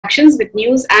interactions with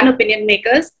news and opinion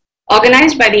makers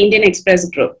organized by the Indian Express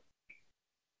Group.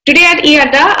 Today at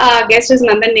eAdda, our guest is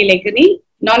Nandan Nilekani,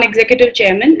 non-executive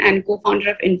chairman and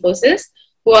co-founder of Infosys,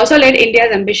 who also led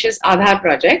India's ambitious Aadhar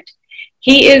project.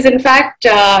 He has in fact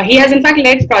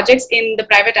led projects in the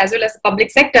private as well as the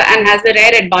public sector and has the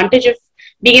rare advantage of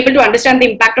being able to understand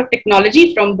the impact of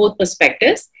technology from both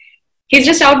perspectives. He's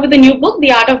just out with a new book,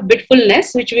 The Art of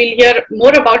Bitfulness, which we'll hear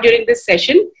more about during this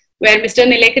session, where Mr.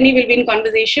 Nilekani will be in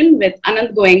conversation with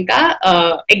Anand Goenka,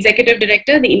 Executive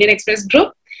Director, the Indian Express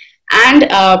Group, and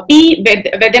P.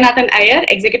 Vedyanathan Iyer,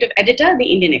 Executive Editor, the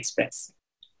Indian Express.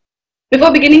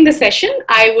 Before beginning the session,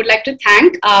 I would like to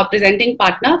thank our presenting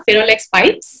partner, Finolex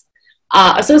Pipes,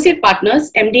 our associate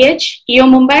partners, MDH, EO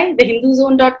Mumbai,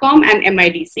 thehinduzone.com, and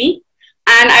MIDC.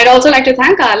 And I'd also like to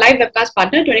thank our live webcast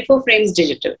partner, 24 Frames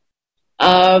Digital.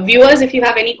 Viewers, if you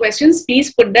have any questions,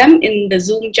 please put them in the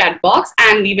Zoom chat box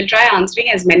and we will try answering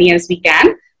as many as we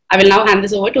can. I will now hand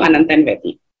this over to Anant and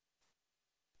Vedhi.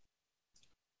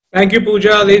 Thank you,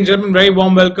 Pooja. Ladies and gentlemen, very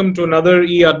warm welcome to another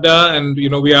eAdda, and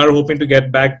we are hoping to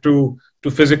get back to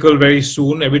physical very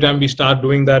soon. Every time we start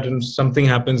doing that and something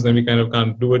happens, then we kind of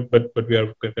can't do it, but we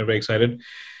are very excited.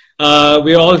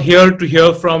 We are all here to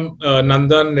hear from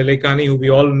Nandan Nilekani, who we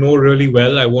all know really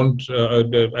well. I won't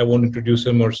introduce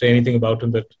him or say anything about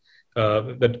him that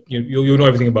you know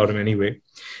everything about him anyway.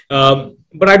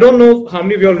 But I don't know how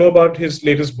many of you all know about his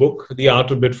latest book, The Art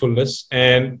of Bitfulness,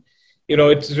 and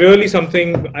it's really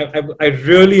something. I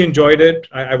really enjoyed it.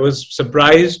 I was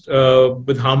surprised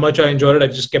with how much I enjoyed it. I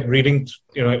just kept reading.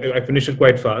 I finished it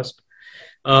quite fast.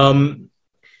 And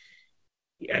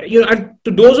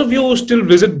to those of you who still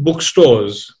visit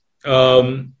bookstores,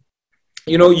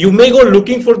 you may go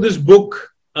looking for this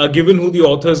book, given who the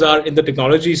authors are in the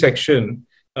technology section.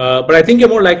 But I think you're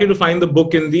more likely to find the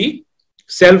book in the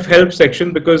self-help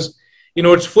section because,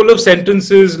 it's full of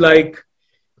sentences like,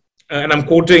 and I'm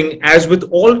quoting, "As with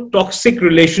all toxic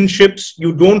relationships,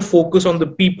 you don't focus on the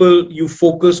people, you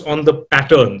focus on the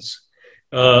patterns."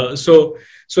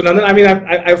 So Nandan,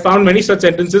 I found many such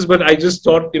sentences, but I just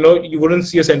thought, you wouldn't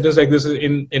see a sentence like this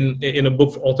in a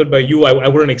book authored by you. I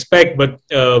wouldn't expect, but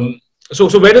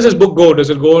so where does this book go? Does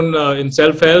it go in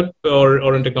self-help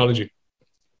or in technology?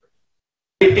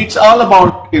 It's all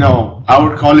about, I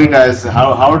would call it as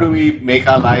how do we make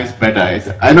our lives better.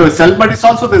 I know it's self, but it's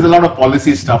also, there's a lot of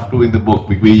policy stuff too in the book.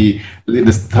 In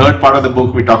this third part of the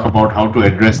book, we talk about how to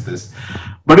address this.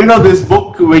 But this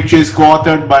book, which is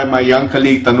co-authored by my young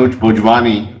colleague Tanuj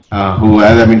Bhojwani, who,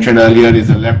 as I mentioned earlier,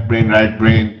 is a left brain, right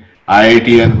brain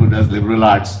IITian who does liberal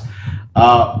arts.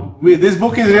 This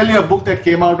book is really a book that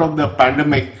came out of the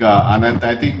pandemic, Anant.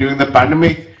 I think during the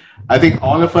pandemic,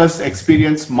 all of us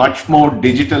experienced much more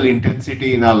digital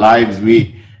intensity in our lives.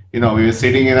 We were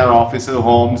sitting in our offices,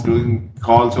 homes, doing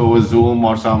calls over Zoom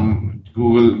or some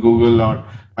Google or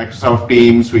Microsoft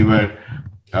Teams. We were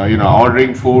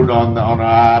ordering food on our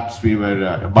apps. We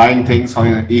were buying things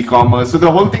on e-commerce. So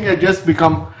the whole thing had just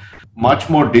become much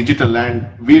more digital. And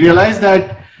we realized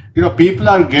that, people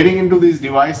are getting into these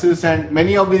devices, and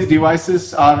many of these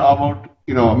devices are about,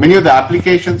 many of the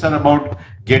applications are about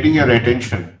getting your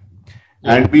attention.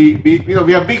 And we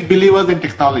are big believers in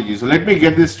technology. So let me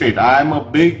get this straight. I am a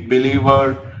big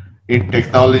believer in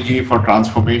technology for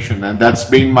transformation. And that's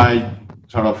been my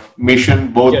sort of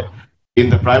mission, both in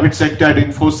the private sector at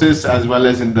Infosys as well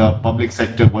as in the public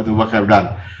sector for the work I've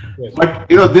done. Yes. But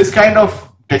this kind of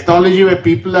technology where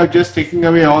people are just taking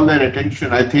away all their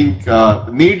attention, I think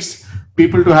needs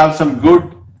people to have some good,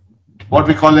 what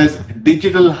we call as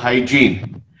digital hygiene.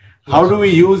 Yes. How do we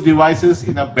use devices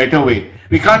in a better way?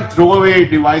 We can't throw away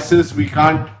devices. We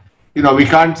can't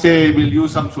say we'll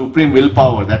use some supreme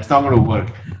willpower. That's not going to work.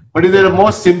 But is there a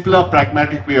more simpler,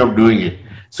 pragmatic way of doing it?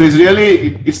 So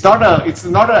it's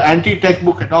not an anti-tech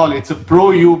book at all. It's a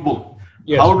pro-you book.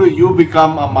 Yes. How do you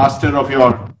become a master of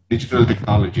your digital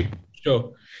technology?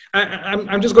 Sure.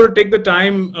 I'm just going to take the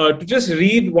time to just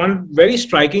read one very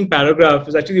striking paragraph.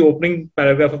 It's actually the opening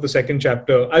paragraph of the second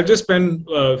chapter. I'll just spend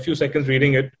a few seconds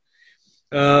reading it.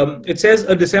 It says,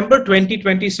 a December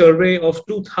 2020 survey of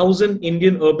 2,000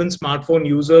 Indian urban smartphone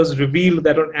users revealed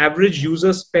that on average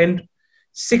users spend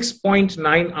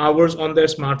 6.9 hours on their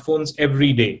smartphones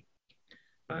every day.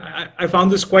 I found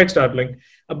this quite startling.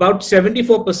 About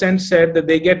 74% said that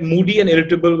they get moody and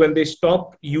irritable when they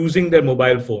stop using their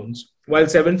mobile phones, while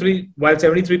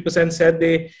 73% said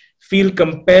they feel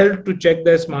compelled to check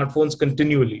their smartphones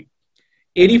continually.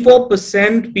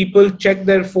 84% people check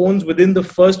their phones within the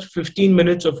first 15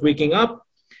 minutes of waking up,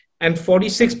 and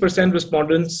 46%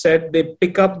 respondents said they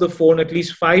pick up the phone at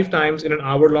least 5 times in an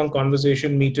hour-long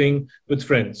conversation meeting with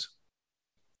friends.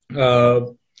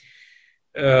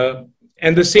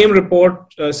 And the same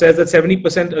report says that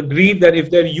 70% agreed that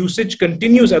if their usage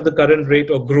continues at the current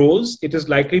rate or grows, it is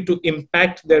likely to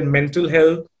impact their mental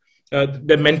health,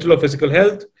 their mental or physical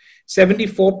health.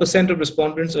 74% of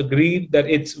respondents agreed that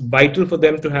it's vital for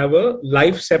them to have a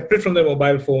life separate from their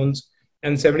mobile phones,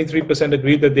 and 73%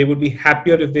 agreed that they would be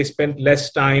happier if they spent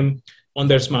less time on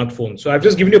their smartphone. So I've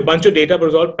just given you a bunch of data, but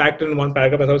it's all packed in one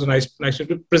paragraph. I thought it was nice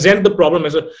to present the problem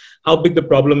as how big the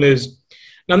problem is.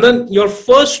 Nandan, your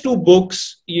first two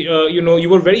books, you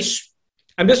were very,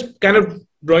 I'm just kind of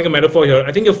drawing a metaphor here.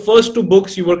 I think your first two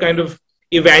books, you were kind of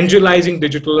evangelizing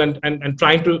digital and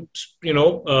trying to,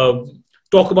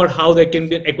 talk about how there can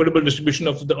be an equitable distribution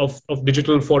of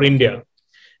digital for India.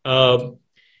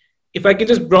 If I can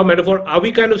just draw a metaphor, are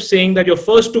we kind of saying that your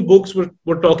first two books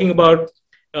were talking about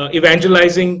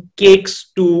evangelizing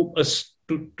cakes to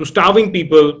starving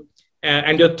people,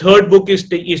 and your third book is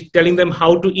telling them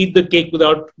how to eat the cake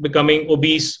without becoming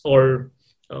obese or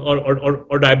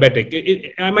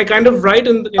diabetic? Am I kind of right?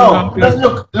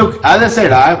 Look. As I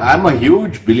said, I'm a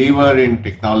huge believer in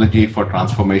technology for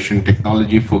transformation,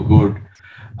 technology for good.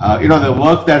 The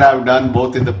work that I've done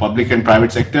both in the public and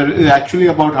private sector is actually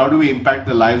about how do we impact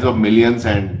the lives of millions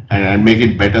and make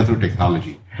it better through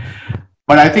technology.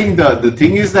 But I think the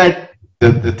thing is that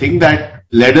the thing that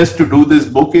led us to do this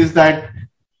book is that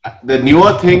the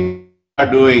newer thing we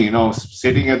are doing,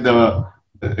 sitting at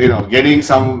getting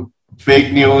some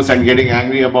fake news and getting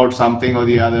angry about something or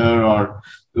the other, or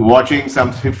watching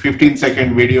some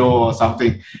 15-second video or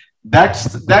something,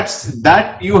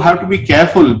 that you have to be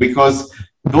careful, because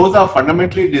those are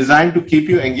fundamentally designed to keep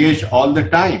you engaged all the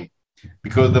time,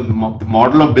 because the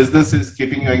model of business is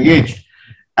keeping you engaged.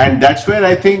 And that's where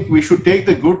I think we should take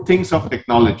the good things of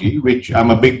technology, which I'm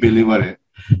a big believer in,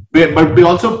 but be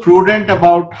also prudent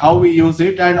about how we use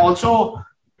it. And also,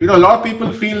 a lot of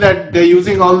people feel that they're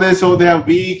using all this, so they are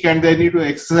weak and they need to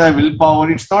exercise willpower.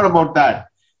 It's not about that.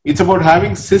 It's about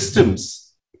having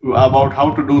systems about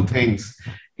how to do things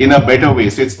in a better way.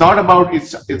 So it's not about,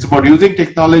 it's about using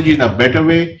technology in a better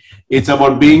way. It's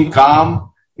about being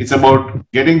calm. It's about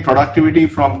getting productivity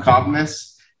from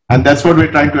calmness. And that's what we're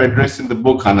trying to address in the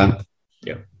book, Anand.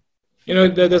 Yeah.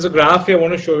 There's a graph here I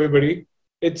want to show everybody.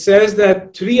 It says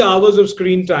that 3 hours of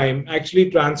screen time actually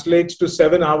translates to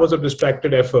 7 hours of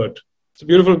distracted effort. It's a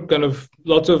beautiful kind of,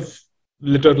 lots of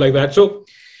literature like that. So,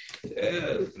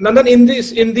 Nandan, in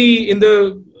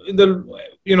the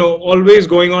always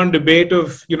going on debate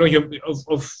of humanity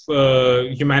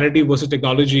versus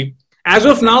technology, as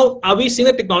of now, are we seeing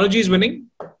that technology is winning?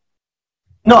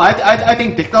 No, I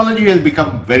think technology has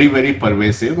become very, very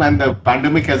pervasive, and the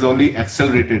pandemic has only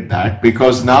accelerated that,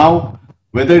 because now,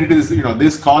 whether it is,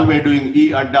 this call we're doing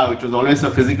eAdda, which was always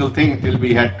a physical thing till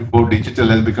we had to go digital,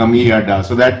 has become eAdda.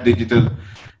 So that digital,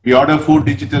 we order food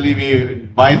digitally, we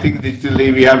buy things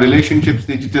digitally, we have relationships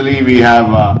digitally, we have,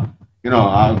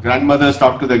 our grandmothers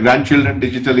talk to their grandchildren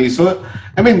digitally. So,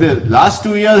 the last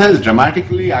 2 years has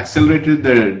dramatically accelerated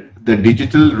the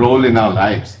digital role in our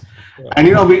lives. And,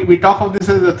 we talk of this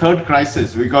as the third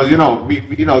crisis, because,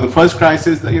 the first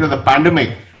crisis, the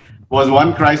pandemic was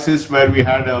one crisis where we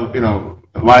had a,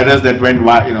 virus that went,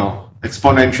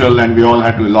 exponential, and we all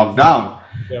had to lock down.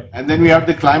 Yeah. And then we have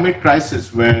the climate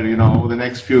crisis where, over the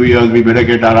next few years, we better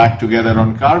get our act together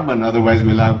on carbon. Otherwise,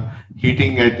 we'll have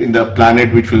heating in the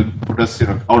planet, which will put us,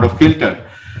 out of kilter.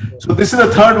 So this is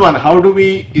the third one. How do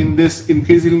we, in this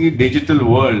increasingly digital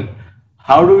world,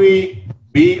 how do we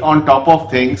be on top of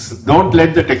things? Don't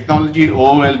let the technology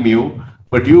overwhelm you,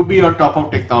 but you be on top of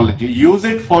technology. Use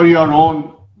it for your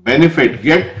own benefit.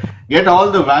 Get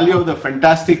all the value of the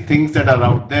fantastic things that are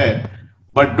out there,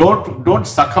 but don't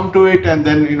succumb to it and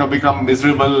then become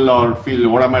miserable or feel,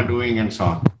 what am I doing, and so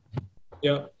on.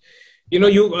 Yeah.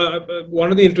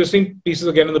 One of the interesting pieces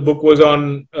again in the book was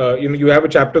on, you have a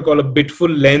chapter called A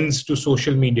Bitful Lens to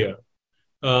Social Media.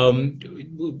 Can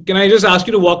I just ask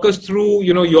you to walk us through,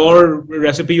 your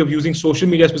recipe of using social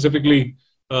media specifically?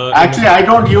 Actually, I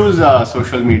don't use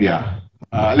social media.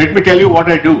 Let me tell you what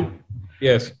I do.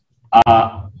 Yes.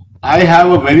 I have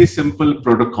a very simple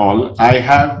protocol. I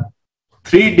have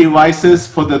 3 devices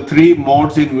for the 3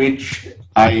 modes in which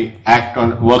I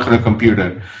work on a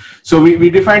computer. So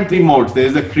we define 3 modes. There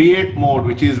is the create mode,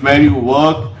 which is where you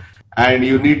work and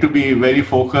you need to be very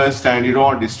focused and you don't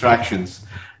want distractions.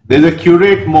 There's a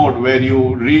curate mode where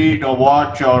you read or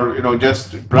watch or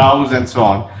just browse and so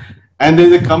on. And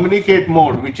there's a communicate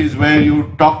mode, which is where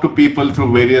you talk to people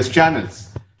through various channels.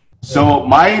 So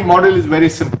my model is very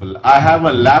simple. I have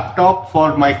a laptop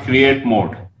for my create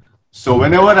mode. So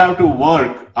whenever I have to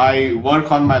work, I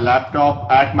work on my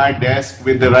laptop at my desk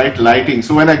with the right lighting.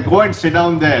 So when I go and sit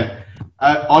down there,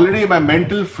 already my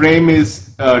mental frame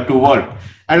is to work.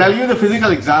 And I'll give you the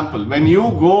physical example. When you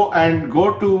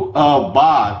go to a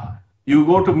bar, you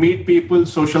go to meet people,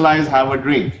 socialize, have a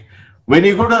drink. When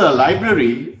you go to the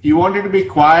library, you want it to be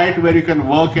quiet where you can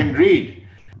work and read.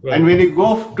 Right. And when you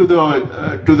go to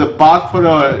the park for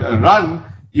a run,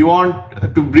 you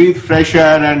want to breathe fresh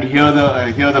air and hear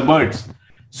the birds.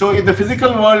 So in the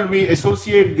physical world, we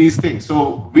associate these things.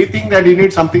 So we think that you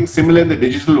need something similar in the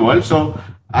digital world. So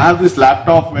I have this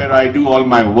laptop where I do all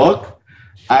my work.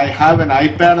 I have an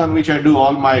iPad on which I do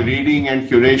all my reading and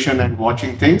curation and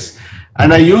watching things.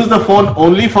 And I use the phone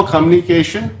only for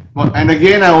communication. And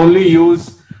again, I only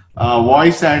use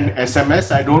voice and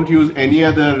SMS. I don't use any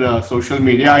other social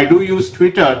media. I do use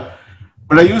Twitter,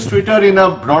 but I use Twitter in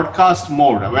a broadcast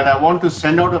mode. When I want to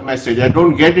send out a message, I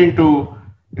don't get into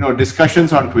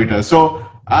discussions on Twitter. So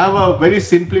I have a very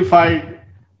simplified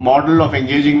model of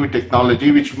engaging with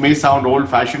technology, which may sound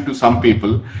old-fashioned to some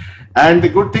people. And the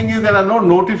good thing is there are no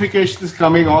notifications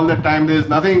coming all the time. There's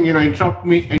nothing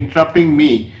interrupting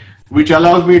me, which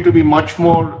allows me to be much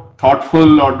more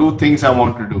thoughtful or do things I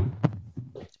want to do.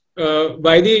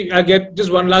 Vaidi, I get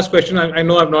just one last question. I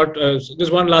know I'm not,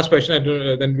 just one last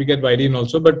question, then we get Vaidi in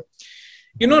also. But,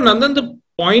 Nandan, the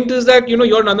point is that,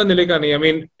 you're Nandan Nilekani. I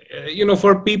mean,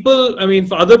 for people,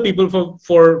 for other people,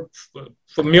 for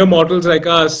mere mortals like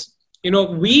us,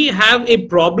 we have a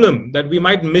problem that we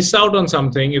might miss out on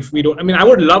something if we don't. I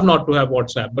would love not to have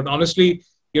WhatsApp, but honestly,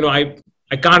 I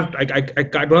can't, I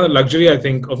don't have the luxury, I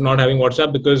think, of not having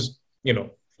WhatsApp because,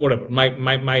 whatever,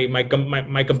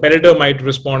 my competitor might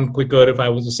respond quicker if I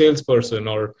was a salesperson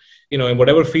or, in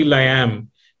whatever field I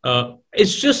am.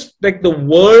 It's just like the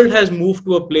world has moved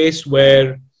to a place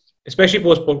where, especially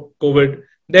post-COVID,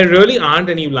 there really aren't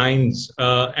any lines.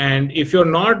 And if you're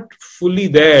not fully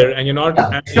there and you're not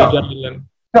agile.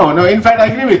 No, in fact, I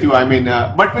agree with you. But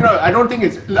I don't think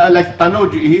it's like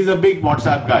Tanuj, he's a big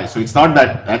WhatsApp guy. So it's not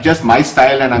that's just my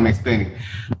style and I'm explaining.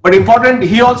 But important,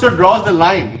 he also draws the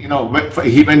line.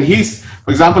 When he's,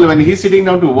 for example, when he's sitting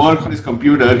down to work on his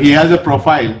computer, he has a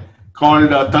profile called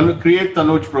create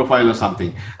Tanuj profile or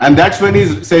something. And that's when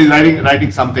he's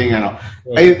writing something,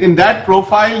 Right. In that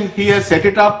profile, he has set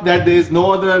it up that there is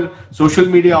no other social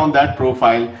media on that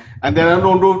profile and there are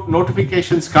no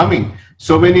notifications coming.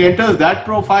 So when he enters that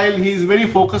profile, he's very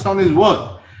focused on his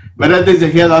work. Whereas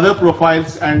he has other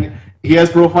profiles and he has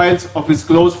profiles of his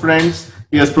close friends.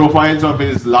 He has profiles of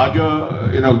his larger,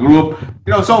 group.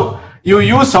 So you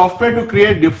use software to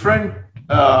create different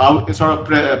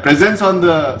presence on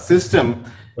the system.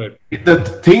 Right. The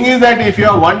thing is that if you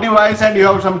have one device and you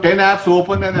have some 10 apps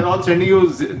open and they're all sending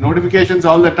you notifications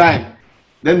all the time,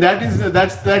 then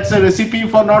that's a recipe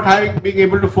for not being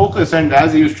able to focus. And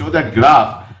as you show that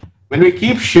graph, when we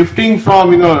keep shifting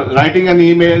from writing an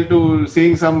email to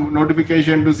seeing some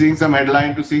notification to seeing some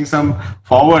headline to seeing some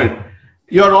forward,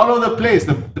 you're all over the place.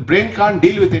 The brain can't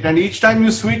deal with it, and each time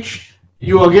you switch,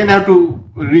 you again have to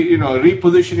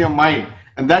reposition your mind,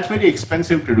 and that's very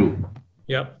expensive to do.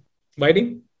 Yeah,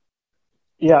 Vaidi?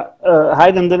 Yeah,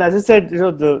 hi Nandan. As I said,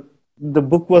 the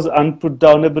book was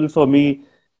unputdownable for me,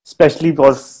 especially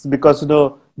because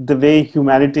the way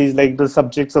humanities, like the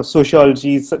subjects of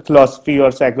sociology, philosophy,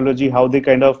 or psychology, how they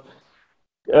kind of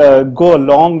go a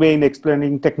long way in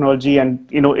explaining technology and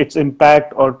its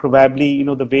impact, or probably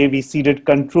the way we ceded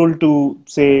control to,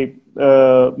 say,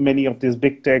 many of these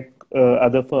big tech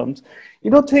other firms.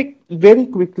 Take very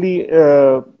quickly,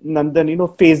 Nandan,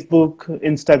 Facebook,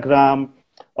 Instagram,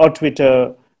 or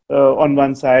Twitter on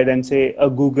one side, and say a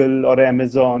Google or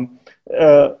Amazon.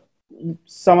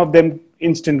 Some of them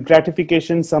instant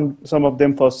gratification, some of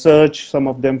them for search, some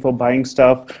of them for buying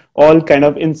stuff, all kind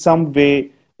of in some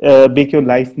way make your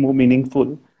life more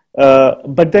meaningful.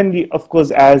 But then, of course,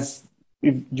 as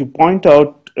you point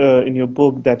out in your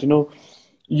book, that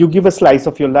you give a slice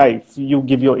of your life, you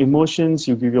give your emotions,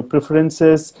 you give your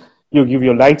preferences, you give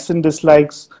your likes and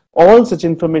dislikes, all such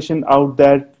information out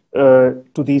there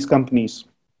to these companies.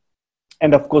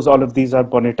 And of course, all of these are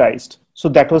monetized. So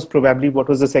that was probably what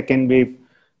was the second wave,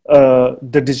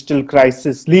 the digital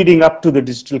crisis, leading up to the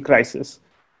digital crisis.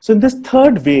 So in this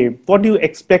third wave, what do you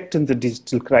expect in the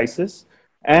digital crisis,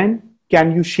 and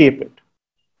can you shape it?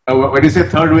 When you say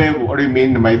third wave, what do you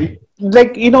mean, Vaidi?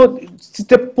 Like,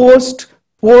 the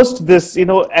post this,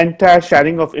 entire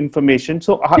sharing of information.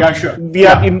 So we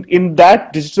are in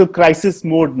that digital crisis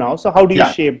mode now. So how do you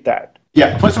shape that?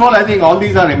 Yeah, first of all, I think all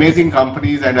these are amazing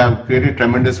companies and have created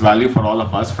tremendous value for all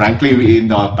of us. Frankly, in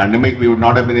the pandemic, we would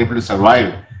not have been able to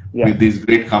survive with these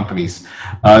great companies.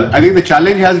 I think the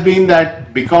challenge has been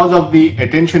that because of the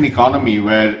attention economy,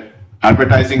 where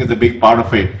advertising is a big part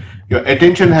of it, your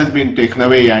attention has been taken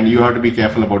away, and you have to be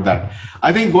careful about that.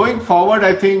 I think going forward,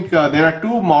 I think there are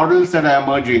two models that are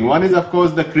emerging. One is, of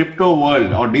course, the crypto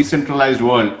world or decentralized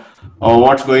world, or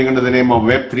what's going under the name of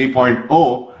Web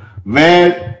 3.0,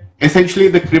 where essentially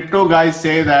the crypto guys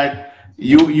say that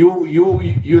you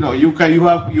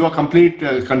have complete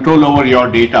control over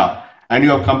your data, and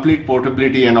you have complete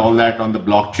portability and all that on the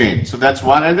blockchain. So that's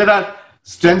one, and there are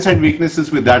strengths and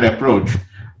weaknesses with that approach.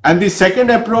 And the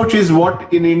second approach is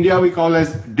what in India we call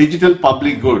as digital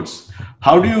public goods.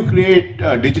 How do you create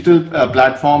digital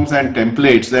platforms and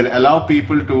templates that allow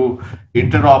people to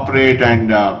interoperate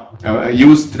and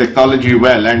use technology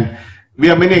well? And we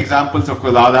have many examples. Of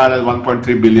course, Aadhar has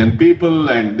 1.3 billion people,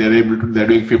 and they're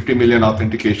doing 50 million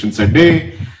authentications a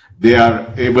day. They are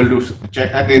able to check,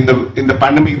 and in the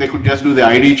pandemic, they could just do the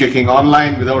ID checking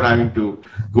online without having to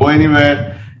go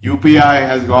anywhere. UPI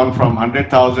has gone from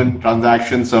 100,000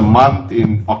 transactions a month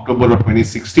in October of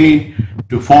 2016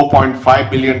 to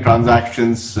 4.5 billion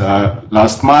transactions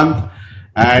last month.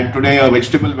 And today a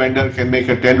vegetable vendor can make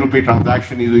a 10 rupee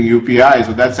transaction using UPI.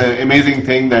 So that's an amazing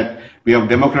thing that we have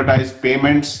democratized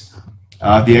payments.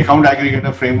 The account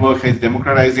aggregator framework is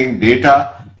democratizing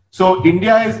data. So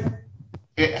India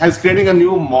has creating a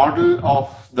new model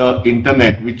of the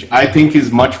internet, which I think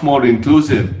is much more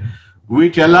inclusive,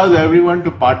 which allows everyone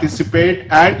to participate,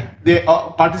 and they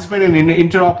participate in an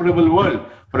interoperable world.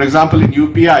 For example, in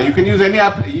UPI, you can use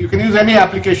any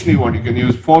application you want. You can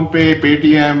use PhonePe,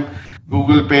 Paytm,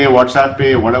 Google Pay, WhatsApp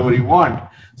Pay, whatever you want.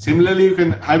 Similarly, you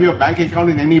can have your bank account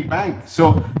in any bank.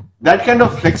 So that kind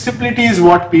of flexibility is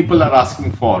what people are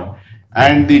asking for.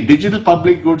 And the digital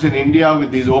public goods in India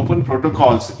with these open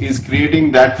protocols is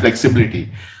creating that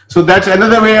flexibility. So that's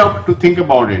another way to think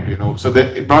about it, So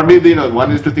broadly,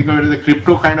 one is to think of it as a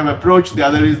crypto kind of approach. The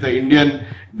other is the Indian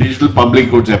digital public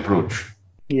goods approach.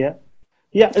 Yeah.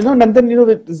 Yeah,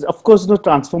 Nandan, of course,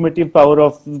 transformative power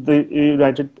of the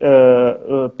United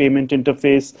Payment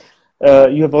Interface.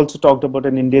 You have also talked about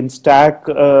an Indian stack,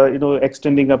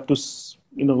 extending up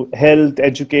to, health,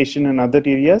 education, and other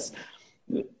areas.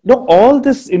 All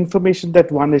this information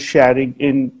that one is sharing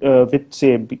in with,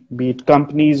 say, be it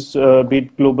companies, be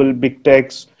it global big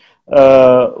techs,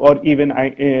 or even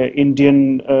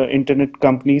Indian internet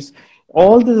companies,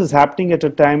 all this is happening at a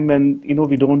time when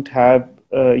we don't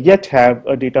yet have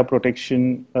a data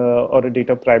protection or a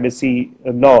data privacy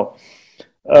law.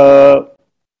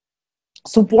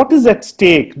 So what is at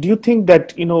stake? Do you think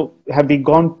that have we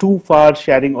gone too far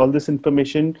sharing all this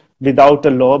information without a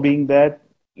law being there?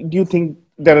 Do you think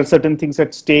there are certain things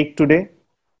at stake today?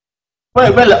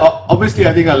 Well, obviously,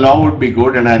 I think a law would be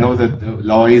good, and I know that the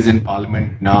law is in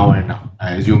Parliament now, and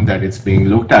I assume that it's being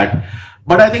looked at.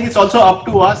 But I think it's also up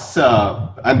to us,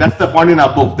 and that's the point in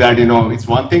our book, that it's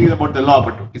one thing about the law,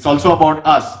 but it's also about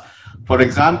us. For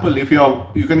example, if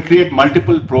you can create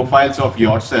multiple profiles of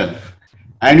yourself,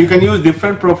 and you can use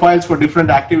different profiles for different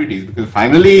activities, because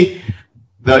finally,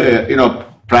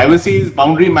 privacy is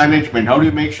boundary management. How do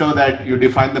you make sure that you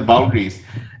define the boundaries?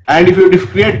 And if you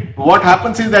create, what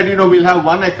happens is that, we'll have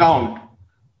one account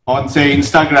on, say,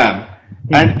 Instagram,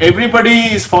 and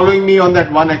everybody is following me on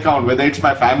that one account, whether it's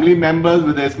my family members,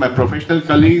 whether it's my professional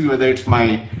colleagues, whether it's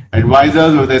my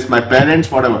advisors, whether it's my parents,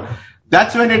 whatever.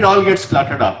 That's when it all gets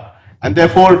cluttered up. And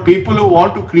therefore, people who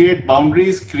want to create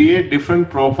boundaries create different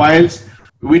profiles,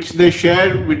 which they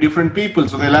share with different people.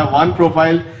 So they'll have one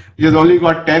profile which has only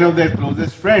got 10 of their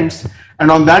closest friends. And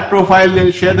on that profile,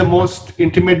 they'll share the most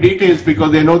intimate details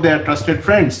because they know they are trusted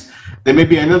friends. There may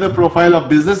be another profile of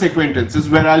business acquaintances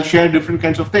where I'll share different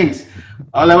kinds of things.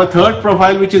 I'll have a third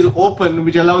profile which is open,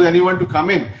 which allows anyone to come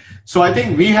in. So I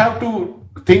think we have to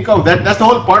think of that. That's the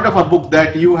whole point of our book,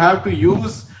 that you have to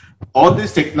use all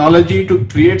this technology to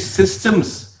create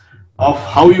systems of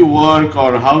how you work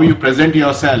or how you present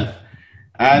yourself.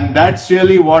 And that's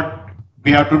really what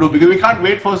we have to do, because we can't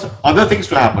wait for other things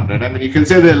to happen, right? I mean, you can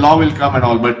say the law will come and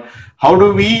all, but how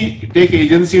do we take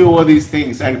agency over these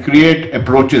things and create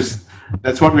approaches?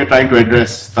 That's what we're trying to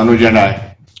address, Tanuj and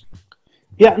I.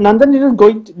 Yeah, Nandan,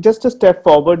 going just a step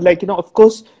forward, of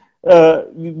course,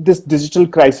 this digital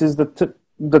crisis, the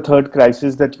third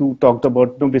crisis that you talked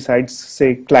about, besides,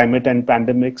 say, climate and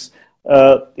pandemics,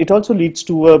 it also leads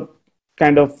to a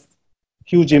kind of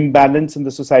huge imbalance in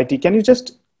the society. Can you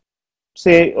just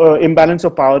say imbalance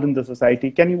of power in the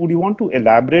society? Would you want to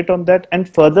elaborate on that? And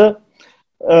further,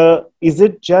 is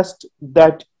it just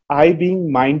that I being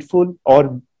mindful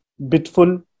or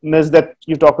bitfulness that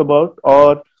you talk about,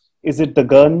 or is it the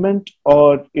government,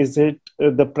 or is it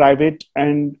the private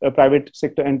and private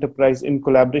sector enterprise in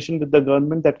collaboration with the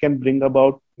government that can bring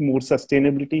about more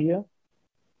sustainability here?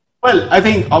 Well, I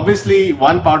think obviously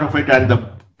one part of it, and the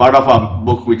part of our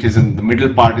book, which is in the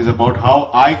middle part, is about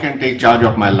how I can take charge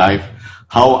of my life,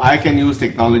 how I can use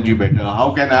technology better,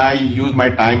 how can I use my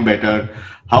time better,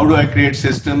 how do I create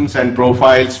systems and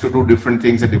profiles to do different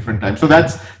things at different times. So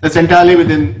that's entirely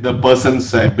within the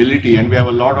person's ability, and we have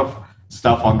a lot of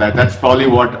stuff on that. That's probably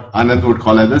what Anand would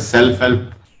call as the self-help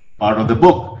part of the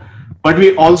book. But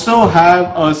we also have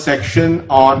a section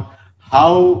on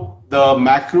how the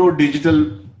macro digital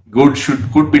goods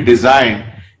could be designed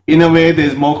in a way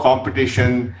there's more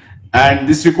competition, and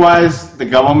this requires the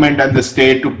government and the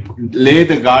state to lay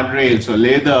the guardrails or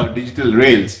lay the digital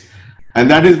rails. And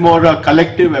that is more a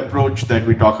collective approach that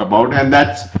we talk about.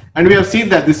 And we have seen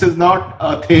that this is not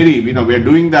a theory. We are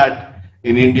doing that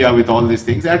in India with all these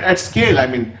things at scale. I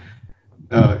mean,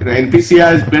 NPCI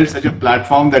has built such a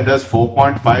platform that does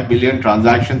 4.5 billion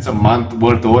transactions a month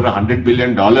worth over $100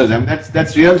 billion. I mean,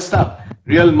 that's real stuff,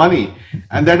 real money.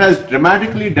 And that has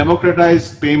dramatically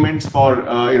democratized payments for,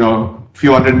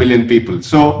 few hundred million people.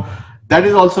 So that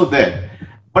is also there.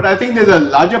 But I think there's a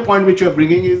larger point which you're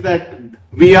bringing is that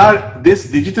this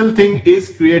digital thing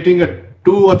is creating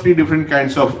 2 or 3 different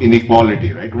kinds of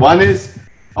inequality, right? One is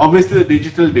obviously the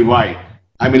digital divide.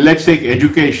 I mean, let's take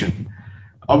education.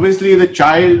 Obviously, the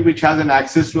child which has an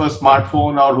access to a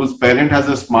smartphone or whose parent has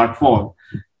a smartphone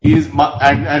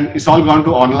and it's all gone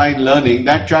to online learning,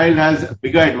 that child has a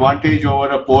bigger advantage over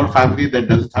a poor family that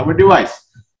doesn't have a device.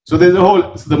 So there's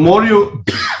the more you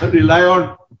rely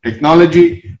on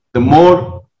technology, the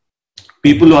more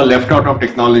people who are left out of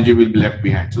technology will be left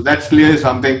behind. So that's clearly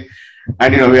something.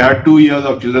 And we had 2 years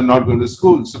of children not going to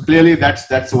school. So clearly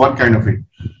that's one kind of it.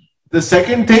 The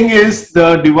second thing is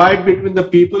the divide between the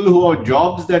people who have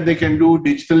jobs that they can do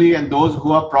digitally and those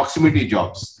who are proximity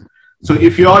jobs. So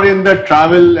if you're in the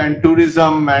travel and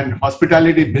tourism and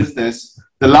hospitality business,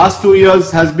 the last 2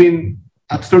 years has been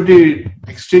absolutely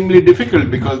extremely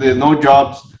difficult because there are no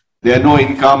jobs, there are no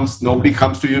incomes, nobody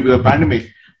comes to you with a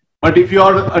pandemic. But if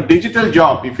you're a digital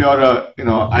job, if you're a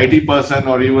IT person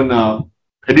or even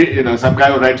some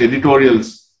guy who writes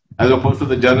editorials, as opposed to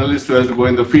the journalist who has to go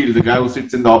in the field, the guy who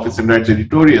sits in the office and writes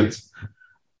editorials,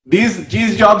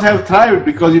 these jobs have thrived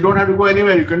because you don't have to go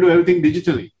anywhere. You can do everything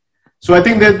digitally. So I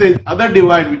think there's the other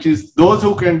divide, which is those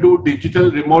who can do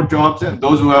digital remote jobs and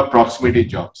those who have proximity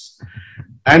jobs.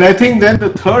 And I think then the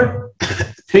third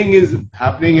thing is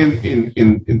happening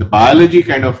in the biology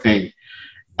kind of thing.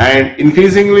 And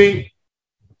increasingly,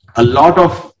 a lot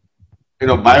of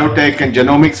biotech and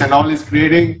genomics and all is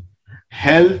creating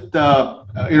health,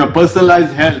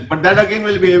 personalized health. But that again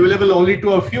will be available only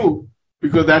to a few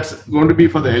because that's going to be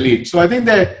for the elite. So I think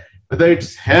that whether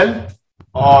it's health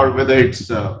or whether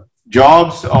it's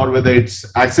jobs or whether it's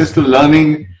access to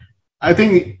learning, I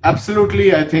think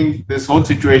absolutely, I think this whole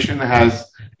situation has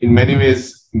in many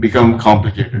ways become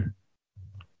complicated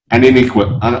and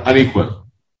unequal.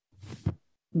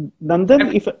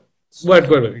 Nandan, Go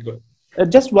ahead.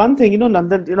 Just one thing,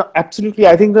 Nandan, absolutely.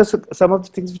 I think there's some of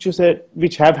the things which you said,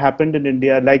 which have happened in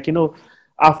India, like,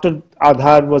 after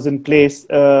Aadhar was in place,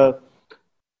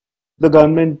 the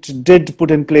government did put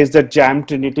in place that JAM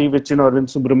Trinity, which, Arvind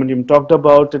Subramaniam talked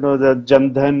about, the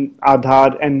Jandhan,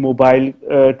 Aadhar and mobile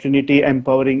Trinity,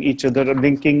 empowering each other,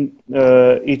 linking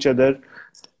each other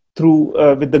through,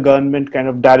 with the government kind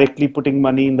of directly putting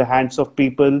money in the hands of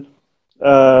people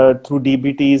through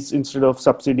DBTs instead of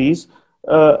subsidies.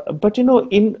 But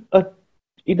in a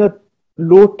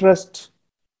low trust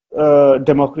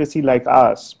democracy like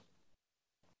ours,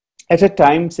 at a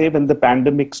time, say, when the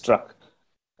pandemic struck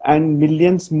and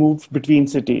millions moved between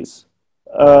cities,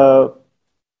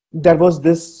 there was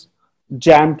this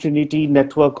JAM Trinity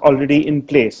network already in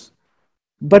place.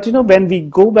 But when we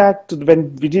go back to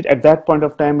when we did at that point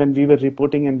of time when we were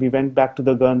reporting and we went back to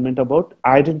the government about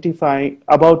identifying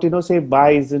about say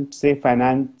why is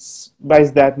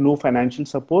that no financial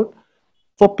support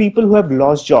for people who have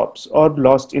lost jobs or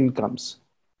lost incomes.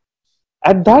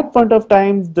 At that point of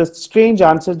time, the strange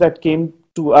answer that came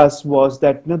to us was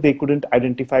that they couldn't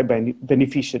identify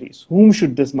beneficiaries. Whom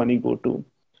should this money go to?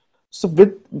 So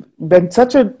when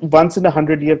such a once in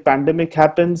 100-year pandemic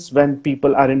happens, when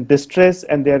people are in distress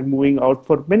and they are moving out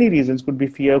for many reasons, could be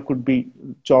fear, could be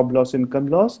job loss, income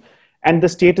loss, and the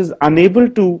state is unable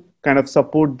to kind of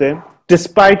support them,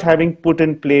 despite having put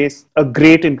in place a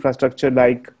great infrastructure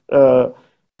like a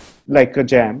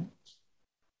JAM.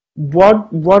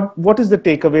 What is the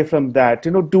takeaway from that?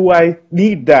 Do I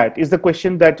need that? Is the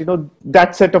question that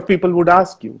that set of people would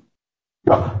ask you.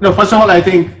 No, first of all, I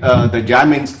think the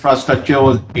JAM infrastructure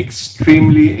was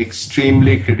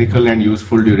extremely critical and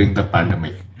useful during the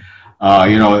pandemic.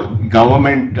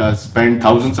 Government spent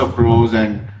thousands of crores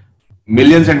and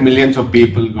millions and millions of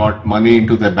people got money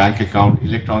into their bank account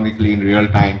electronically in real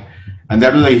time. And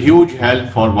that was a huge help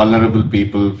for vulnerable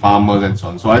people, farmers and so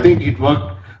on. So I think it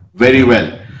worked very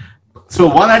well. So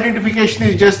one identification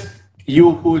is just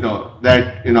you who know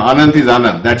that Anant is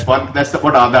Anant. That's what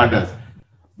Aadhar does.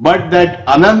 But that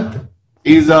Anant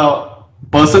is a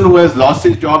person who has lost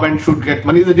his job and should get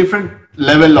money is a different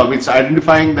level of it's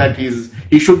identifying that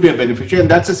he should be a beneficiary,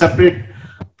 and that's a separate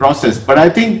process. But I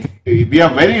think we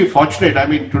are very fortunate. I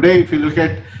mean, today, if you look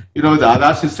at, the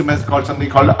Aadhar system has got something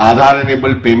called Aadhar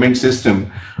enabled payment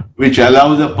system, which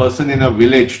allows a person in a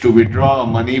village to withdraw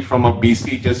money from a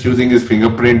BC just using his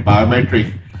fingerprint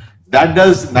biometric. That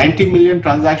does 90 million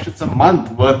transactions a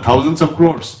month worth thousands of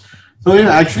crores. So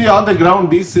actually on the ground,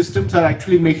 these systems are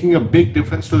actually making a big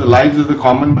difference to the lives of the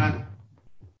common man.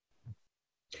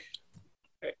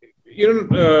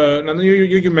 Nandan,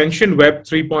 you mentioned Web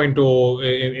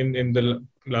 3.0 in the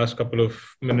last couple of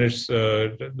minutes.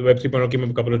 The Web 3.0 came up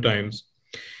a couple of times.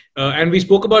 And we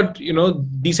spoke about,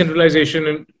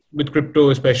 decentralization with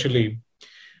crypto especially.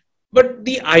 But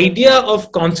the idea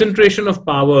of concentration of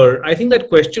power, I think that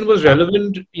question was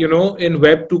relevant, in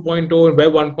Web 2.0 and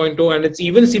Web 1.0, and it's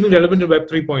even seeming relevant in Web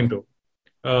 3.0.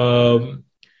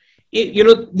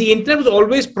 The internet was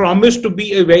always promised to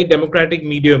be a very democratic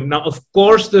medium. Now, of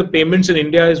course, the payments in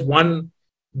India is one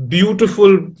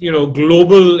beautiful,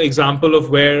 global example of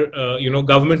where,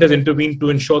 government has intervened to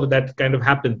ensure that kind of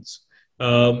happens.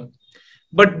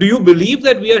 But do you believe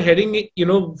that we are heading,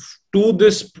 to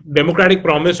this democratic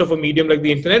promise of a medium like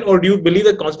the internet, or do you believe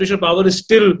that concentration of power is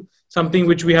still something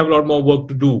which we have a lot more work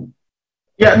to do?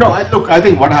 Yeah, no, I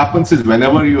think what happens is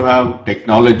whenever you have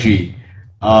technology,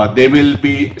 there will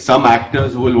be some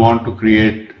actors who will want to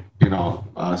create,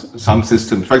 some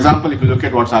systems. For example, if you look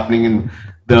at what's happening in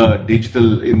the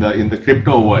digital, in the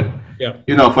crypto world,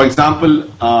 for example,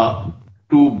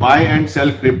 to buy and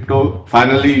sell crypto,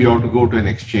 finally you have to go to an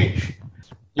exchange.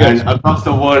 Yes. And across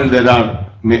the world, there are,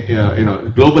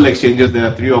 global exchanges. There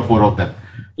are 3 or 4 of them.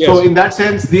 Yes. So in that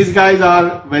sense, these guys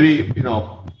are very,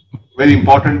 very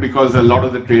important because a lot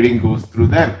of the trading goes through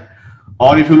them.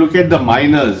 Or if you look at the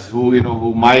miners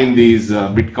who mine these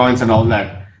bitcoins and all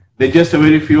that, they're just a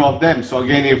very few of them. So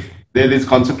again, if there is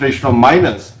concentration of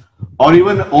miners or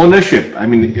even ownership, I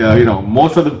mean,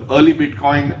 most of the early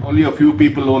Bitcoin, only a few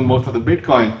people own most of the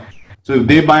Bitcoin. So if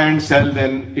they buy and sell,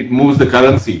 then it moves the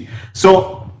currency.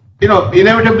 So,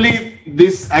 inevitably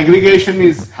this aggregation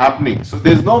is happening. So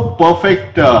there's no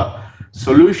perfect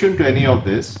solution to any of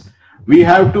this. We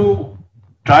have to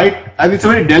try, and it's a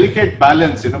very delicate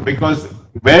balance, because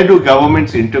where do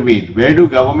governments intervene? Where do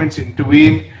governments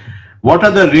intervene? What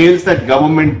are the rails that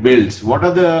government builds? What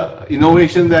are the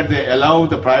innovations that they allow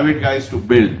the private guys to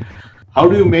build? How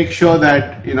do you make sure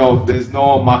that, there's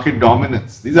no market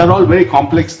dominance? These are all very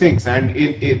complex things. And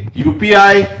in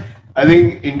UPI, I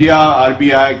think India,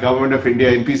 RBI, Government of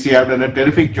India, NPC have done a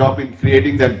terrific job in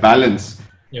creating that balance.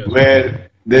 Yes.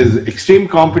 Where there's extreme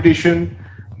competition,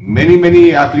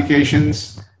 many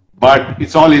applications, but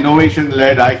it's all innovation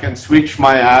led. I can switch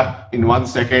my app in 1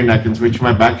 second. I can switch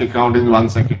my bank account in 1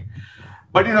 second.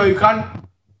 But you have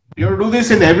to do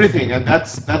this in everything, and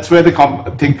that's where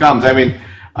the thing comes. I mean,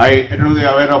 I don't know if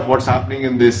you're aware of what's happening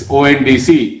in this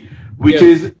ONDC, which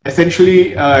is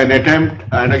essentially an attempt,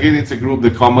 and again, it's a group,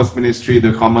 the Commerce Ministry,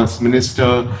 the Commerce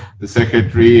Minister, the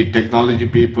Secretary, technology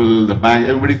people, the bank,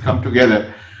 everybody come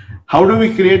together. How do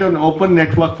we create an open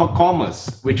network for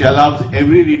commerce, which allows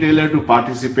every retailer to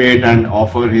participate and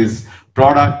offer his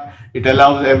product? It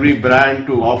allows every brand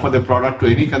to offer the product to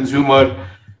any consumer.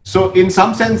 So in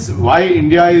some sense, why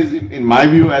India is, in my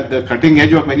view, at the cutting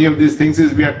edge of many of these things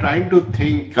is we are trying to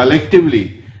think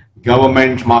collectively,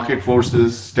 government, market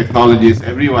forces, technologies,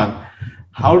 everyone.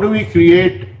 How do we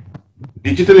create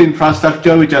digital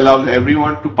infrastructure which allows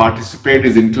everyone to participate,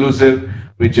 is inclusive,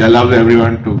 which allows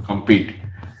everyone to compete?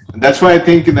 And that's why I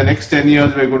think in the next 10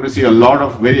 years, we're going to see a lot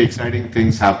of very exciting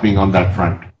things happening on that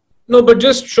front. No, but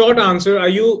just short answer. Are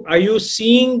you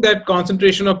seeing that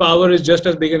concentration of power is just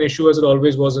as big an issue as it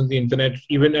always was in the internet,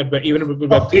 even if Web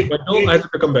 3.0 has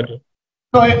become better?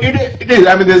 No, it is.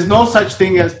 I mean, there's no such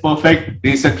thing as perfect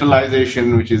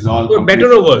decentralization, which is all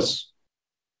better or worse.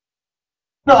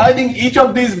 No, I think each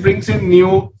of these brings in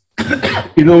new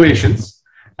innovations,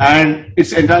 and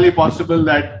it's entirely possible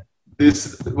that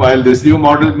while this new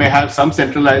model may have some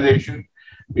centralization,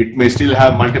 it may still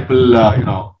have multiple.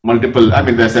 I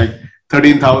mean, there's like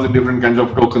 13,000 different kinds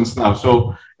of tokens now,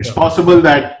 so it's possible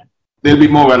that there'll be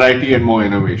more variety and more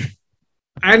innovation.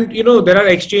 And there are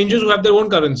exchanges who have their own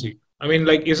currency. I mean,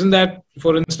 like, isn't that,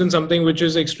 for instance, something which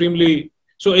is extremely...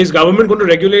 So is government going to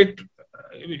regulate?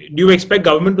 Do you expect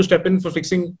government to step in for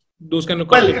fixing those kind of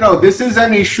Well, companies? this is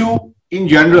an issue in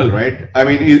general, right? I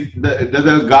mean, does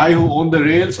the guy who owned the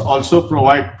rails also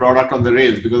provide product on the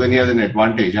rails, because then he has an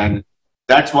advantage? And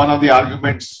that's one of the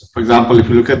arguments. For example, if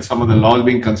you look at some of the laws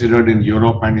being considered in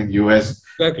Europe and in US,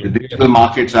 Exactly. the Digital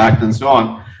Markets Act and so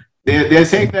on, they're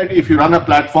saying that if you run a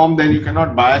platform, then you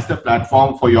cannot bias the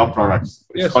platform for your products.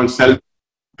 It's called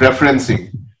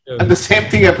self-preferencing. Yes. And the same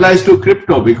thing applies to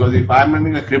crypto, because if I'm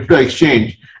running a crypto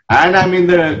exchange and I'm in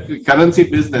the currency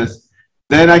business,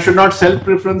 then I should not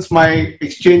self-preference my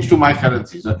exchange to my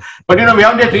currency. So, but we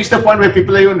haven't yet reached the point where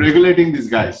people are even regulating these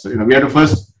guys. So, we have to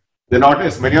first, they're not,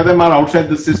 as many of them are outside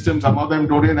the system, some of them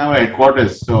don't even have a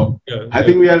headquarters. So I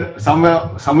think we are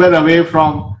somewhere away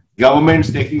from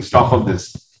governments taking stock of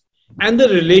this. And the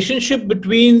relationship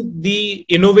between the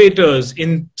innovators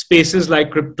in spaces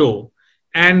like crypto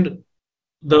and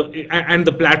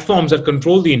the platforms that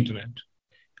control the internet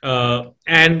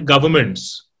and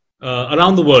governments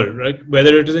around the world, right?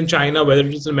 Whether it is in China, whether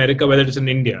it is in America, whether it is in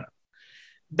India,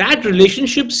 that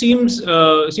relationship seems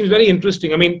very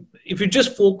interesting. I mean, if you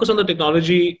just focus on the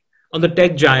technology, on the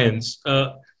tech giants,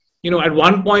 at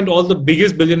one point, all the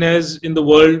biggest billionaires in the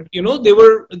world,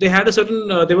 they had a certain,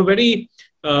 they were very,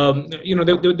 they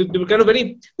were kind of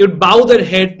very, they would bow their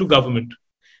head to government.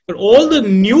 But all the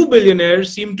new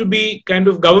billionaires seem to be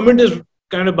government is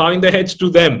kind of bowing their heads to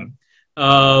them,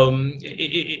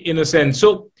 in a sense.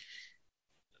 So,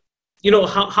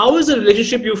 how is the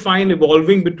relationship you find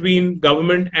evolving between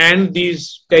government and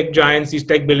these tech giants, these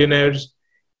tech billionaires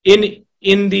in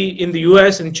the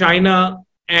US and China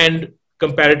and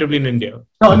comparatively in India?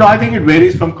 No, I think it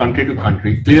varies from country to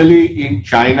country. Clearly in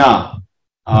China,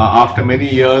 after many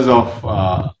years of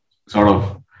sort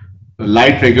of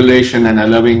light regulation and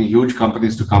allowing huge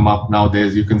companies to come up,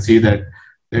 nowadays you can see that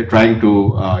they're trying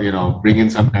to bring in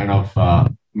some kind of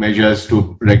measures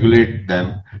to regulate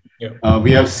them. Yeah.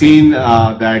 We have seen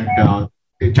that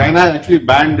China actually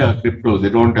banned cryptos. They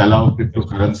don't allow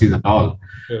cryptocurrencies at all.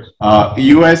 Yes.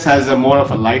 US has a more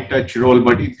of a light touch role,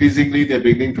 but increasingly they're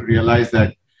beginning to realize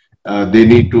that they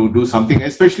need to do something,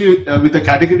 especially with the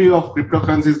category of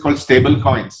cryptocurrencies called stable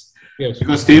coins. Yes.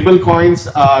 Because stable coins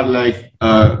are like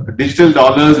digital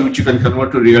dollars which you can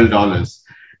convert to real dollars.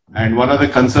 And one of the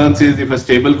concerns is if a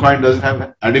stable coin doesn't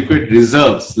have adequate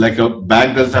reserves, like a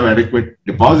bank doesn't have adequate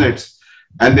deposits,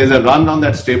 and there's a run on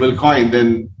that stable coin,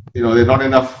 then there's not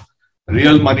enough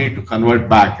real money to convert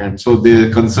back. And so there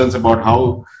are concerns about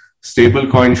how stable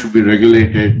coins should be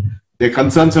regulated. There are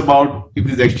concerns about if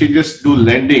these exchanges do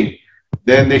lending,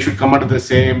 then they should come under the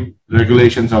same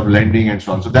regulations of lending and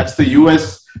so on. So that's the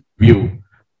US view.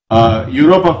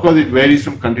 Europe, of course, it varies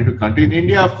from country to country. In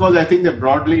India, of course, I think there are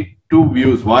broadly two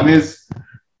views. One is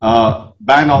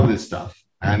ban all this stuff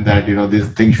and that, these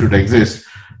things should exist.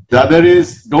 The other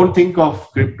is don't think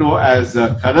of crypto as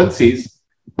currencies,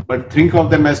 but think of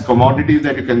them as commodities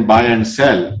that you can buy and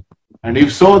sell. And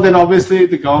if so, then obviously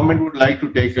the government would like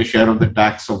to take a share of the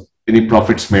tax of any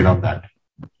profits made on that.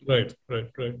 Right.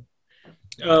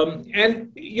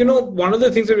 And, one of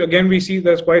the things that, again, we see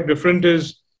that's quite different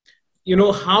is,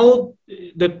 how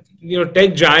the,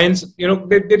 tech giants,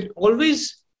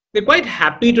 they're quite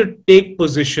happy to take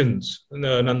positions,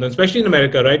 Nandan, especially in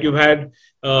America, right? You've had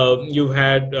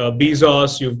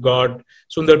Bezos, you've got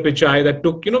Sundar Pichai that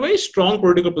took, very strong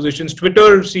political positions.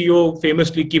 Twitter CEO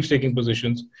famously keeps taking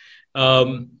positions.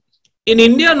 In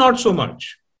India, not so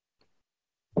much.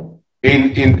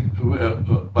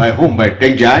 By whom? By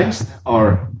tech giants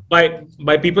or?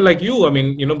 By people like you. I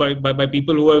mean, by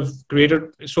people who have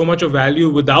created so much of value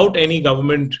without any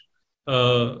government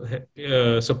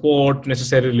support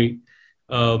necessarily.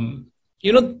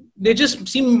 They just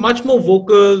seem much more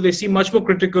vocal. They seem much more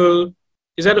critical.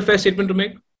 Is that a fair statement to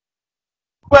make?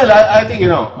 Well, I think,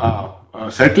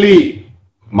 certainly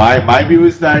my view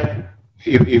is that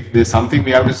if there's something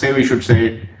we have to say, we should say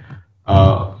it,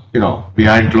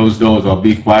 behind closed doors or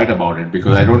be quiet about it,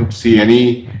 because I don't see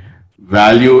any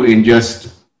value in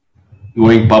just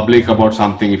going public about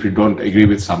something if you don't agree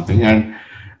with something. And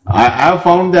I have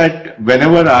found that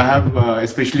whenever I have,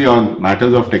 especially on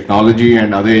matters of technology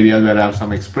and other areas where I have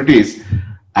some expertise,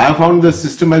 I have found the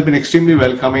system has been extremely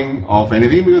welcoming of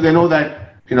anything, because they know that,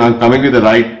 I'm coming with the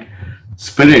right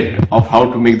spirit of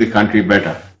how to make the country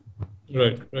better.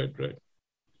 Right.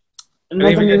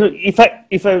 Nathan,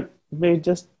 if I may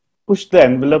just push the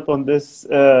envelope on this,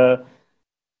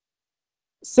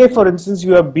 say for instance,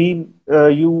 you have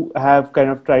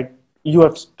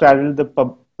straddled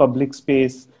the public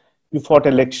space, you fought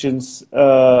elections.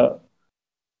 Of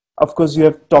course, you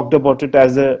have talked about it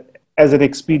as an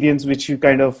experience which you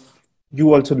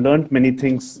also learned many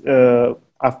things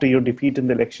after your defeat in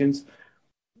the elections.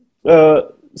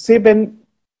 say when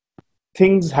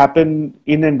things happen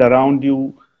in and around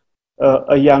you,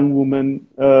 a young woman,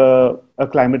 a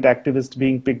climate activist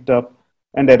being picked up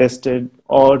and arrested,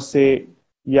 or say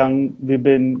young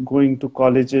women going to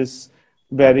colleges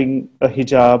wearing a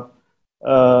hijab,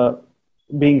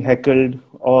 being heckled,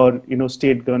 or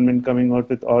state government coming out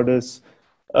with orders.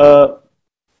 Do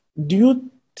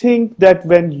you think that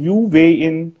when you weigh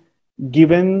in,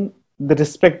 given the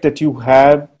respect that you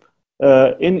have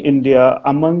in India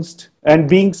amongst and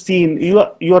being seen, you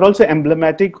are also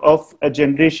emblematic of a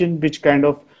generation which kind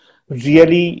of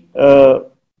really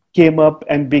came up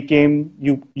and became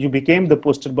you became the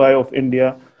poster boy of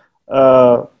India.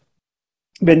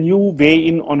 When you weigh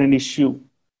in on an issue,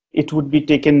 it would be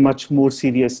taken much more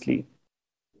seriously.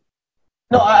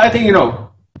 No, I think,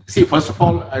 see, first of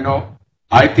all,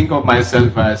 I think of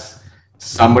myself as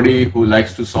somebody who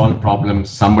likes to solve problems,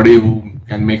 somebody who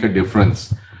can make a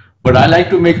difference. But I like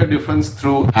to make a difference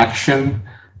through action.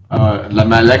 I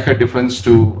like a difference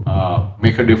to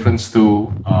make a difference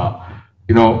to,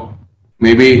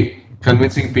 maybe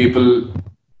convincing people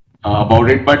about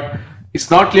it. But it's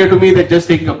not clear to me that just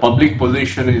taking a public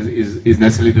position is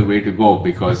necessarily the way to go,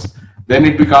 because then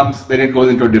it goes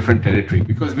into a different territory.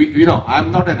 Because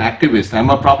I'm not an activist,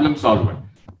 I'm a problem solver.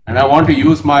 And I want to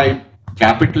use my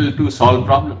capital to solve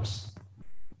problems.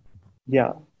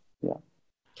 Yeah.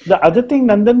 The other thing,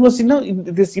 Nandan, was,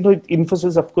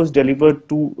 Infosys, of course,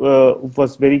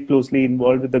 was very closely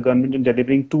involved with the government in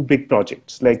delivering two big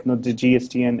projects, like the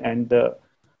GST and the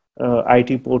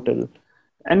IT portal.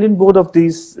 And in both of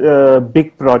these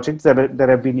big projects, there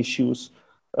have been issues.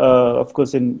 Of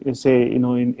course, in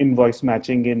invoice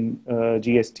matching in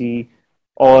GST,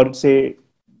 or say,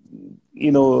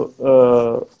 even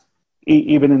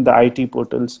in the IT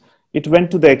portals. It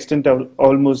went to the extent of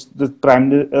almost the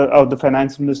the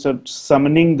finance minister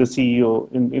summoning the CEO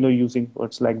in using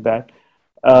words like that.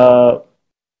 Of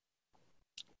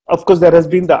course, there has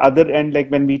been the other end, like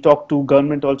when we talk to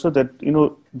government also, that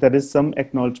there is some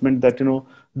acknowledgement that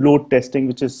load testing,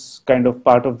 which is kind of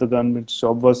part of the government's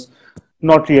job, was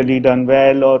not really done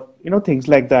well, or things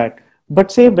like that.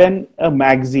 But say when a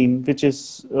magazine which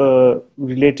is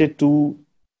related to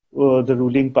the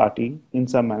ruling party in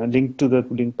some manner, linked to the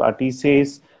ruling party,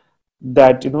 says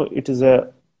that it is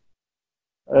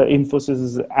Infosys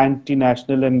is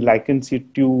anti-national and likens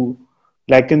it to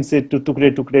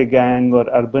Tukre Tukre gang or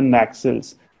urban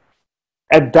Naxals.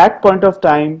 At that point of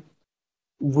time,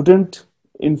 wouldn't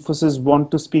Infosys want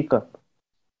to speak up?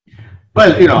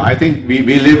 Well, I think we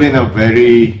live in a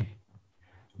very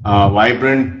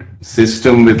vibrant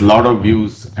system with a lot of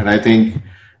views, and I think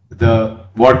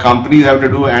what companies have to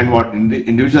do and what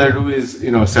individuals have to do is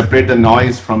separate the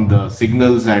noise from the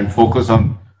signals and focus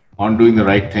on doing the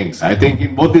right things. I think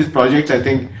in both these projects, I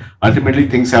think ultimately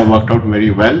things have worked out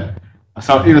very well.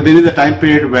 So there is a time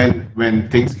period when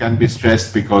things can be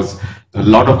stressed because a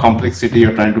lot of complexity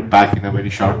you're trying to pack in a very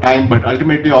short time, but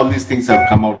ultimately all these things have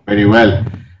come out very well.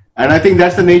 And I think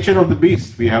that's the nature of the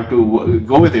beast. We have to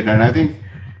go with it. And I think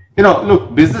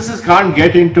look, businesses can't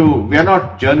get into, we are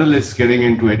not journalists getting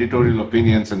into editorial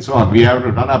opinions and so on. We have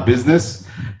to run our business.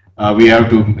 We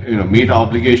have to, meet our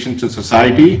obligations to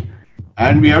society,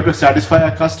 and we have to satisfy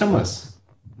our customers.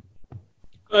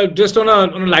 Just on a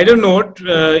lighter note,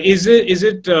 do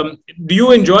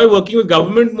you enjoy working with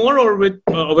government more or with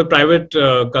private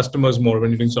customers more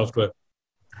when you're doing software?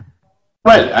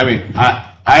 Well, I mean,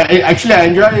 I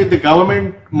enjoy the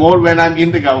government more when I'm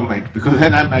in the government, because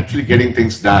then I'm actually getting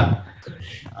things done.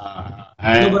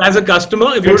 But as a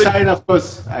customer, if inside, of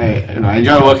course, I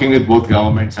enjoy working with both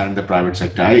governments and the private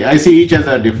sector. I see each as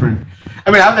a different.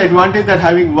 I mean, I have the advantage that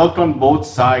having worked on both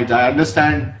sides, I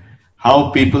understand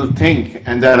how people think,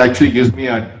 and that actually gives me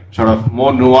a sort of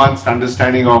more nuanced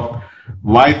understanding of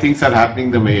why things are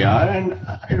happening the way they are. And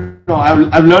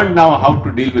I've learned now how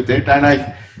to deal with it,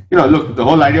 and look, the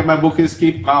whole idea of my book is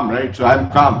keep calm, right? So I'm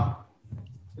calm.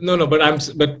 No, but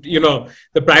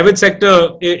the private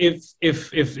sector,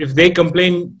 if they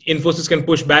complain, Infosys can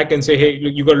push back and say, hey,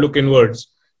 you got to look inwards.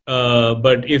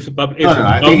 But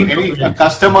I think a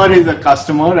customer is a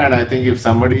customer, and I think if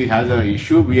somebody has an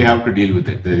issue, we have to deal with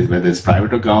it. Whether it's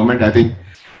private or government, I think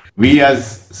we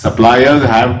as suppliers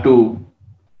have to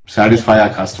satisfy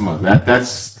our customers.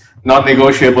 That's not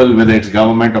negotiable, whether it's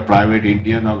government or private,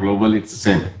 Indian or global, it's the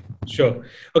same. Sure.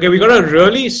 Okay, we got a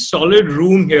really solid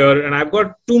room here, and I've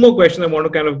got two more questions I want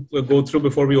to kind of go through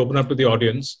before we open up to the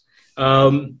audience.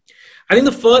 I think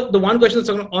the one question that's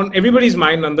on everybody's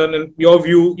mind, Nandan, and your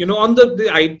view, on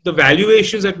the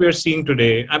valuations that we're seeing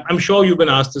today. I'm sure you've been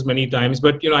asked this many times,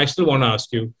 but I still want to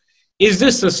ask you: is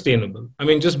this sustainable? I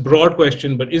mean, just broad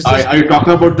question, but is this... Are you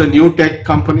talking about the new tech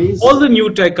companies? All the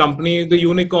new tech companies, the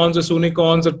unicorns, the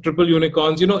soonicorns, the triple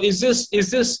unicorns, is this,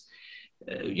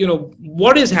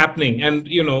 what is happening? And,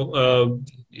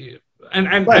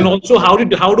 and also how do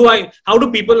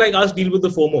people like us deal with the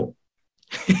FOMO?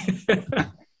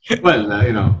 Well,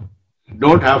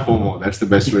 don't have FOMO. That's the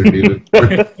best way to deal with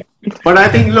it. But I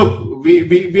think, look,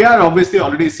 we are obviously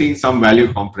already seeing some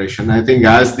value compression. I think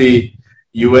as the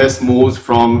US moves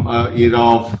from era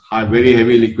of very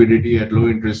heavy liquidity at low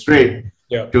interest rate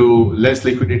to less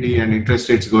liquidity and interest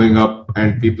rates going up,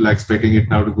 and people are expecting it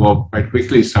now to go up quite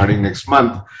quickly starting next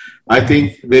month, I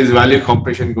think there's value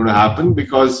compression going to happen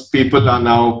because people are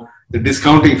now, the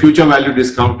discounting, future value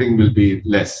discounting will be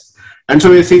less. And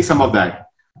so we're seeing some of that.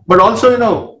 But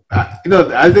also,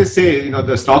 as they say,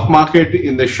 the stock market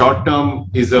in the short term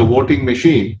is a voting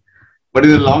machine, but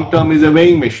in the long term is a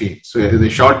weighing machine. So in the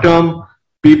short term,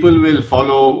 people will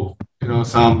follow,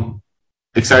 some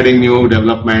exciting new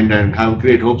development and have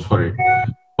great hopes for it.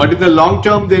 But in the long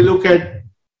term, they look at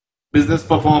business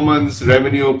performance,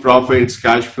 revenue, profits,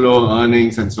 cash flow,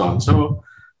 earnings, and so on. So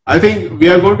I think we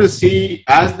are going to see,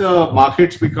 as the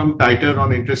markets become tighter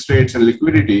on interest rates and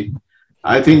liquidity,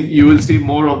 I think you will see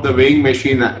more of the weighing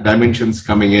machine dimensions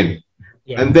coming in.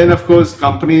 Yeah. And then, of course,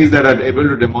 companies that are able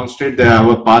to demonstrate they have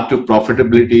a path to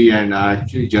profitability and are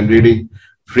actually generating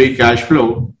free cash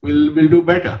flow will do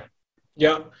better.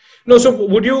 Yeah. No, so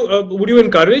would you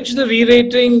encourage the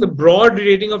re-rating, the broad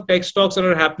re-rating of tech stocks that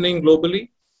are happening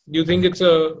globally? Do you think it's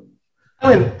a...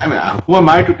 I mean, who am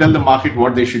I to tell the market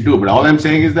what they should do? But all I'm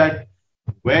saying is that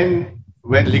when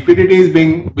liquidity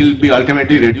will be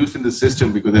ultimately reduced in the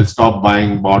system because they'll stop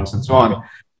buying bonds and so on,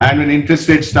 and when interest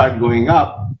rates start going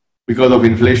up because of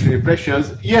inflationary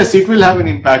pressures, yes, it will have an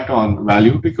impact on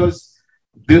value because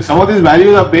some of these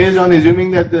values are based on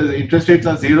assuming that the interest rates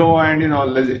are zero and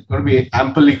there's going to be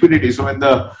ample liquidity. So when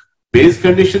the base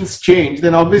conditions change,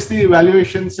 then obviously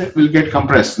valuations will get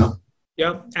compressed, no?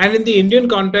 Yeah, and in the Indian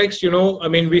context,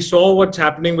 we saw what's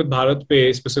happening with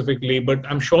BharatPe specifically, but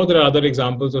I'm sure there are other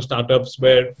examples of startups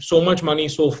where so much money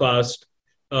so fast,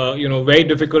 very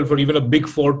difficult for even a big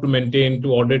four to maintain,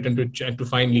 to audit and to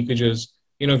find leakages.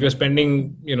 If you're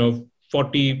spending,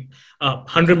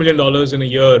 $100 million in a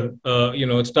year,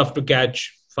 it's tough to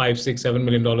catch $5, $6, $7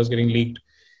 million getting leaked.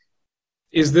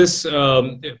 Is there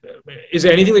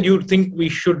anything that you think we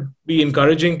should be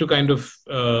encouraging to kind of...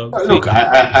 Look,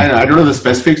 I don't know the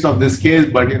specifics of this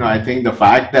case, but, I think the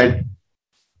fact that,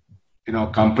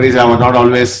 companies have not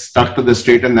always stuck to the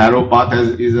straight and narrow path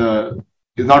is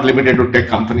not limited to tech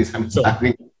companies. So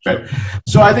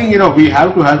I think we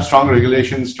have to have strong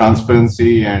regulations,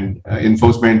 transparency, and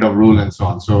enforcement of rule and so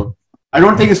on. So I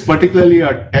don't think it's particularly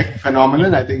a tech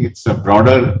phenomenon. I think it's a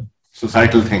broader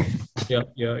societal thing. Yeah.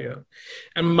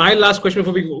 And my last question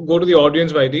before we go to the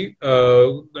audience, Vaidi,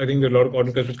 I think there are a lot of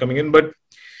audience questions coming in, but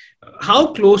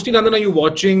how closely, Nandan, are you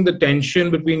watching the tension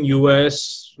between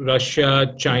US,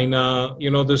 Russia, China,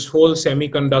 this whole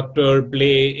semiconductor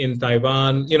play in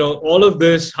Taiwan, all of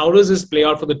this, how does this play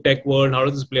out for the tech world? How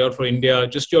does this play out for India?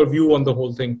 Just your view on the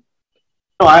whole thing.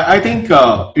 No, I think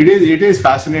it is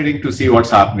fascinating to see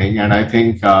what's happening. And I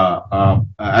think,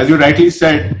 as you rightly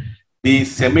said, the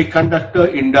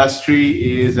semiconductor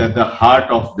industry is at the heart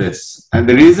of this. And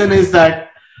the reason is that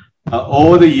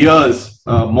over the years,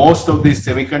 most of these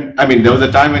there was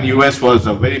a time when US was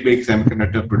a very big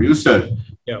semiconductor producer.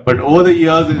 Yeah. But over the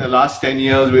years, in the last 10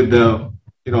 years, with the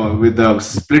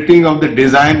splitting of the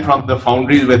design from the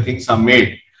foundries where things are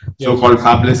made, so-called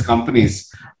fabless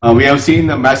companies, we have seen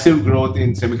a massive growth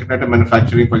in semiconductor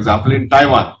manufacturing, for example, in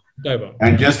Taiwan.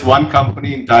 And just one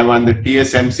company in Taiwan, the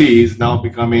TSMC, is now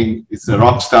it's a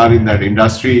rock star in that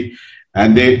industry.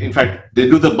 And they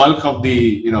do the bulk of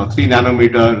the 3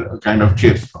 nanometer kind of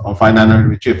chips or 5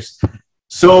 nanometer chips.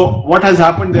 So what has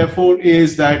happened, therefore,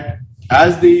 is that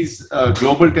as these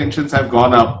global tensions have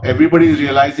gone up, everybody is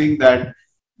realizing that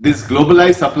this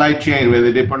globalized supply chain, where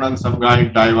they depend on some guy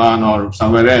in Taiwan or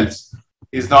somewhere else,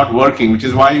 is not working, which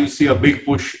is why you see a big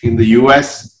push in the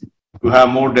US to have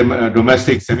more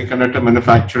domestic semiconductor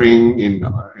manufacturing. In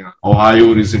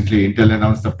Ohio recently, Intel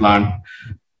announced a plant.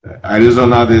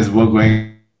 Arizona, there's work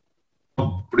going,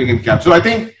 putting in caps. So I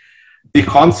think the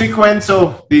consequence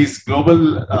of these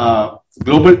global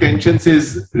tensions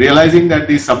is realizing that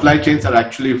these supply chains are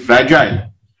actually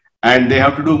fragile and they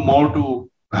have to do more to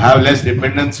have less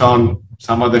dependence on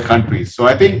some other countries. So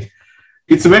I think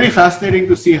it's very fascinating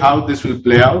to see how this will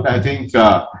play out. I think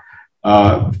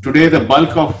today the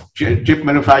bulk of chip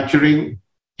manufacturing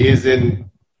is in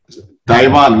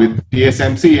Taiwan with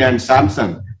TSMC and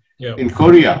Samsung. Yeah. In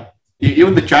Korea.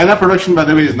 Even the China production, by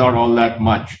the way, is not all that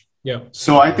much. Yeah.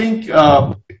 So I think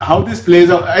how this plays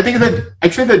out, I think that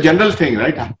actually the general thing,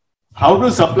 right? How do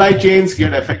supply chains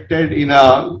get affected in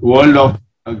a world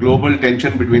of global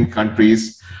tension between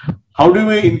countries? How do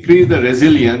we increase the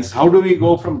resilience? How do we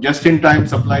go from just-in-time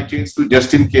supply chains to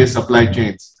just-in-case supply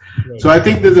chains? Right. So I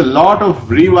think there's a lot of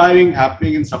rewiring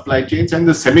happening in supply chains, and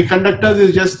the semiconductors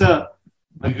is just a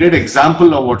great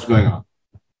example of what's going on.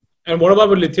 And what about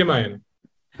with lithium ion?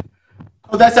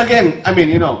 Oh, that's again, I mean,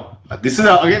 this is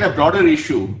again a broader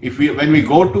issue. When we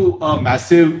go to a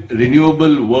massive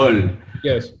renewable world,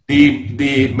 yes,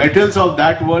 the metals of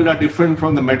that world are different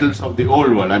from the metals of the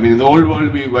old world. I mean, in the old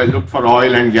world, we look for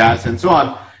oil and gas and so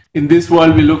on. In this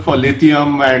world, we look for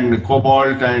lithium and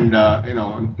cobalt and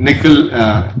nickel,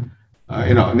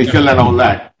 nickel and all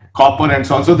that, copper and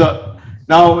so on. So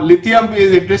now lithium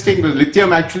is interesting because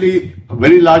lithium actually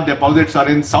very large deposits are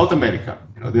in South America.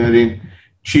 They are in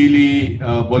Chile,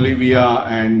 Bolivia,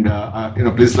 and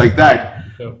places like that.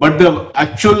 Sure. But the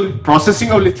actual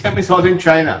processing of lithium is all in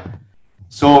China.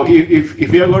 So if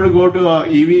we are going to go to an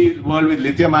EV world with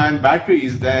lithium-ion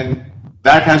batteries, then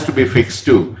that has to be fixed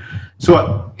too.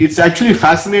 So it's actually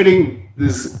fascinating.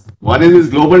 One is this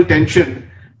global tension,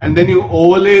 and then you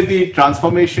overlay the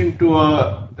transformation to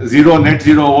a net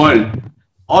zero world.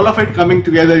 All of it coming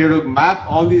together, you have to map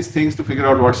all these things to figure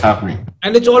out what's happening.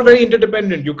 And it's all very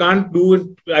interdependent. You can't do it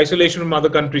isolation from other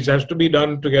countries. It has to be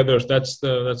done together. That's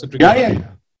the tricky part.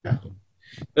 Yeah.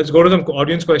 Let's go to some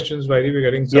audience questions, Vairi. We're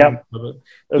getting some.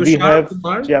 Yeah. We have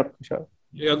Kumar? Yeah, Tushar.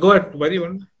 Yeah, go ahead. Vairi,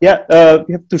 one. Yeah,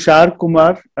 we have Tushar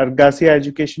Kumar, Argasia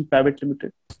Education Private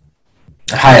Limited.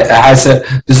 Hi, sir.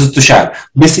 This is Tushar.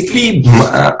 Basically,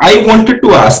 I wanted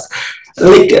to ask,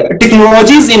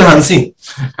 technology is enhancing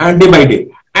day by day.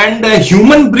 And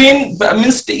human brain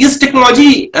means, is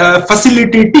technology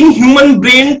facilitating human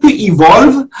brain to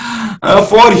evolve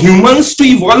for humans to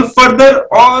evolve further,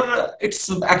 or it's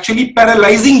actually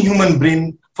paralyzing human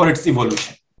brain for its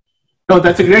evolution? No,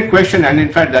 that's a great question. And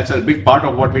in fact, that's a big part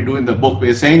of what we do in the book.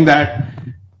 We're saying that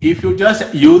if you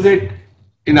just use it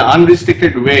in an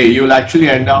unrestricted way, you'll actually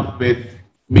end up with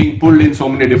being pulled in so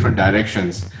many different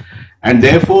directions. And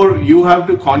therefore, you have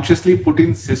to consciously put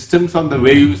in systems on the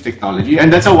way you use technology.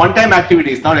 And that's a one-time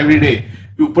activity. It's not every day.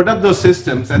 You put up those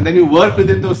systems and then you work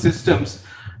within those systems.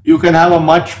 You can have a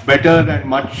much better and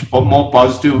much more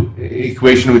positive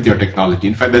equation with your technology.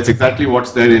 In fact, that's exactly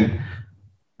what's there in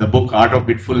the book Art of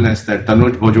Bitfulness that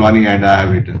Tanuj Bhojwani and I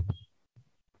have written.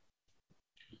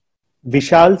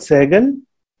 Vishal Sehgal.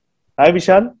 Hi,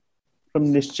 Vishal. From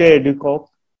Nischay EduCorp.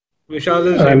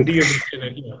 Vishal is MD of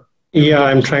Nischay. Yeah,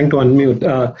 I'm trying to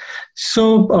unmute.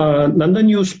 So, Nandan,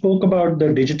 you spoke about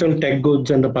the digital tech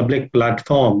goods and the public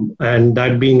platform, and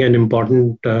that being an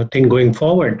important thing going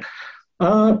forward.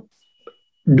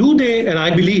 Do they, and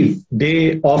I believe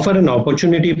they offer an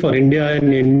opportunity for India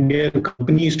and Indian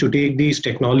companies to take these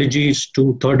technologies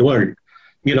to third world,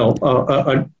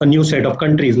 a new set of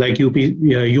countries like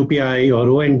UPI or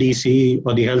ONDC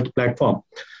or the health platform.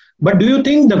 But do you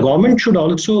think the government should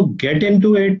also get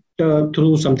into it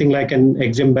through something like an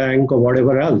Exim Bank or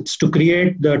whatever else to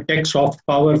create the tech soft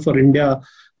power for India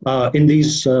in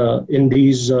these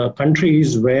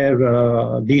countries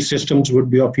where these systems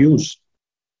would be of use?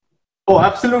 Oh,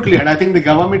 absolutely. And I think the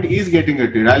government is getting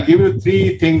into it. I'll give you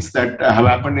three things that have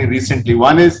happened recently.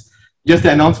 One is just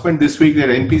the announcement this week that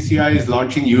NPCI is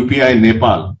launching UPI in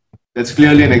Nepal. That's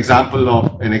clearly an example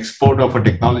of an export of a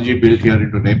technology built here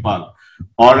into Nepal.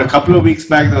 Or a couple of weeks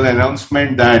back, there was an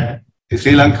announcement that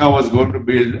Sri Lanka was going to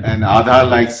build an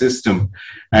Aadhar-like system,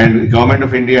 and the government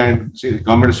of India and the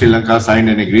government of Sri Lanka signed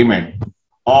an agreement.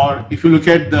 Or if you look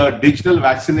at the digital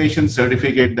vaccination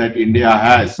certificate that India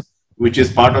has, which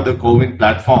is part of the CoWIN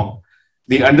platform,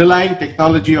 the underlying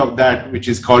technology of that, which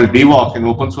is called DVOC, an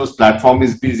open source platform,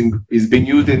 is being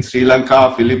used in Sri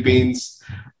Lanka, Philippines,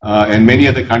 and many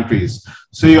other countries.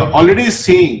 So you're already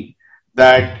seeing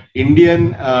that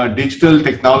Indian digital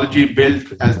technology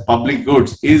built as public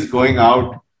goods is going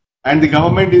out, and the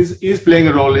government is playing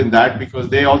a role in that because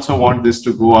they also want this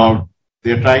to go out.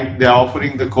 They're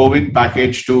offering the CoWIN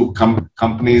package to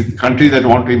countries that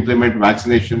want to implement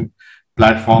vaccination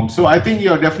platforms. So I think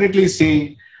you're definitely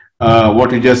seeing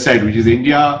what you just said, which is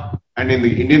India and in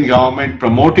the Indian government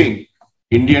promoting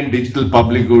Indian digital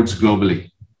public goods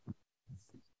globally.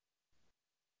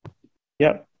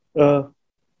 Yeah.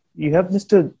 You have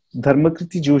Mr.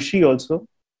 Dharmakriti Joshi also.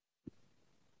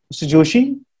 Mr.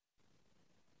 Joshi?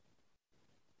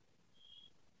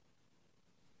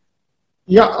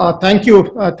 Yeah, thank you.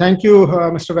 Thank you,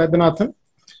 Mr. Vaidyanathan.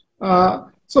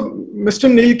 So,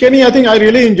 Mr. Nilekani, I think I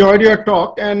really enjoyed your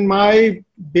talk, and my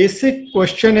basic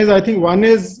question is, I think one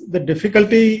is the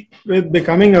difficulty with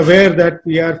becoming aware that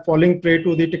we are falling prey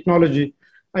to the technology.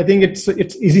 I think it's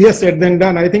easier said than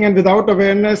done. I think, and without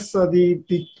awareness,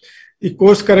 the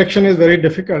course correction is very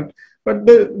difficult. But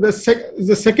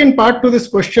the second part to this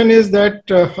question is that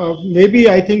maybe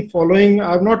I think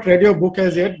I've not read your book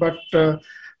as yet, but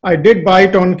I did buy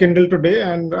it on Kindle today,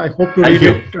 and I hope to read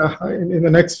it in the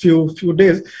next few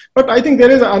days. But I think there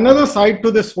is another side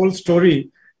to this whole story.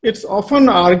 It's often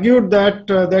argued that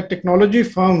that technology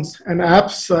firms and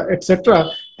apps,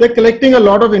 etc., they're collecting a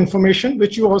lot of information,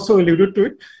 which you also alluded to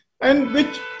it, and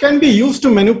which can be used to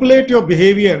manipulate your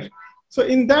behavior. So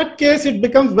in that case, it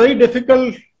becomes very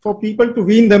difficult for people to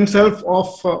wean themselves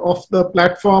off the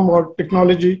platform or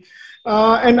technology.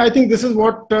 And I think this is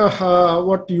what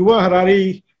Yuval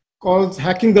Harari calls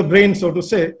hacking the brain, so to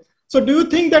say. So do you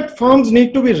think that firms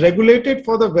need to be regulated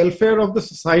for the welfare of the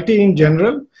society in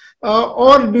general?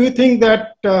 Or do you think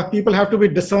that people have to be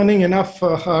discerning enough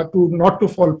not to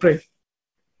fall prey?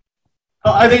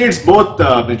 I think it's both,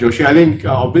 Joshi. I think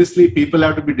obviously people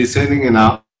have to be discerning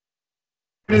enough.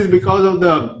 It is because of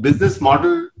the business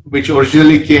model which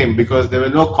originally came, because there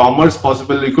was no commerce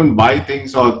possible. You couldn't buy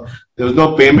things, or there was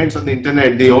no payments on the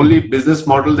internet. The only business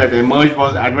model that emerged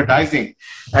was advertising.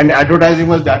 And advertising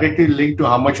was directly linked to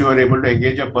how much you were able to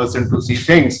engage a person to see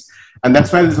things. And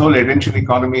that's why this whole attention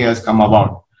economy has come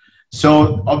about.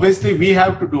 So obviously we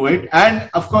have to do it. And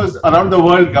of course, around the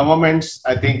world, governments,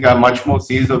 I think, are much more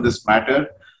serious of this matter.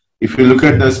 If you look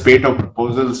at the spate of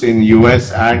proposals in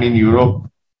US and in Europe,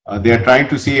 they are trying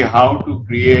to see how to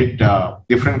create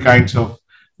different kinds of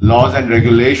laws and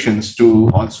regulations to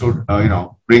also,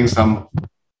 bring some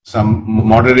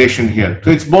moderation here.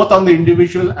 So it's both on the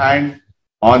individual and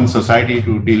on society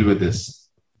to deal with this.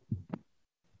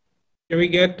 Can we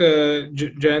get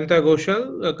Jayanta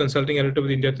Ghoshal, consulting editor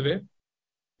with India Today?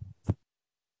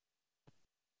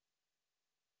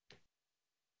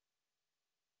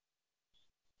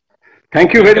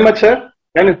 Thank you very much, sir.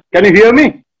 Can you hear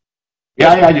me?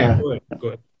 Yeah. Go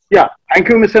ahead. Yeah, thank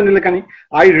you, Mr. Nilekani.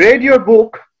 I read your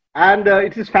book, and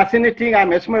it is fascinating. I'm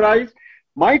mesmerized.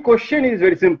 My question is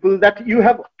very simple, that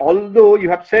although you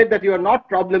have said that you are not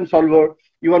problem solver,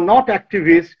 you are not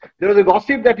activist. There was a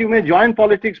gossip that you may join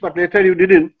politics, but later you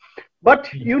didn't. But,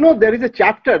 there is a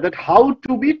chapter that how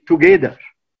to be together.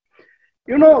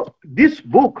 This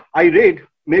book I read,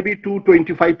 maybe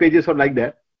 225 pages or like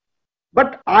that.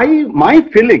 But my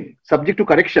feeling, subject to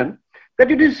correction, that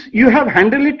you have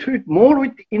handled it more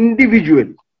with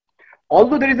individual.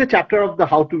 Although there is a chapter of the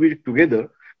how to be together,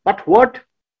 but what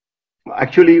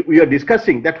actually we are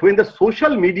discussing, that when the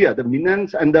social media, the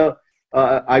menace and the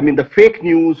fake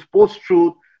news,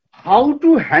 post-truth, how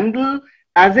to handle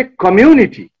as a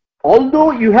community.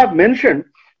 Although you have mentioned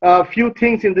a few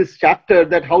things in this chapter,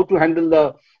 that how to handle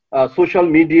the social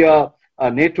media,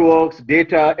 networks,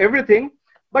 data, everything.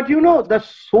 But the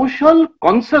social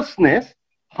consciousness,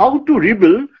 how to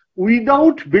rebuild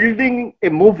without building a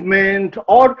movement,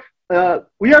 or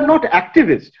we are not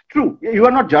activists. True, you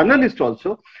are not journalists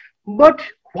also. But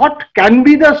what can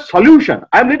be the solution?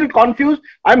 I'm a little confused.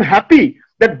 I'm happy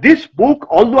that this book,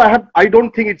 although I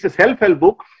don't think it's a self-help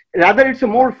book, rather it's a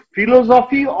more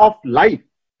philosophy of life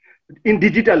in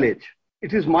digital age.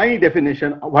 It is my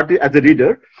definition as a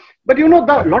reader. But a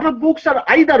lot of books are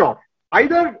either or.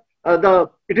 Either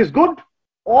it is good,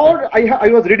 or I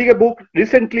was reading a book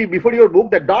recently before your book,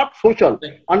 The Dark Social,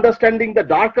 understanding the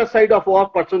darker side of our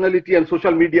personality and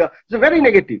social media. It's very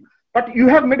negative. But you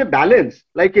have made a balance,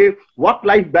 like a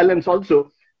work-life balance also.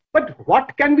 But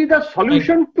what can be the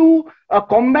solution to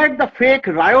combat the fake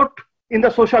riot in the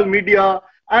social media,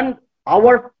 and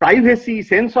our privacy,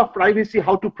 sense of privacy,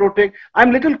 how to protect?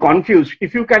 I'm a little confused.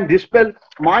 If you can dispel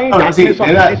my darkness of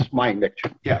this mind,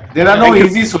 actually. Yeah, there are no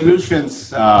easy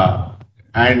solutions.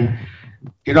 And,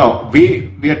 we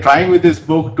are trying with this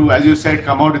book to, as you said,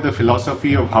 come out with a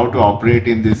philosophy of how to operate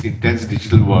in this intense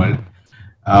digital world.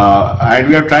 And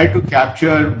we have tried to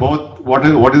capture both what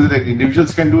is it that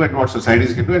individuals can do and what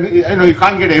societies can do. And you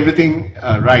can't get everything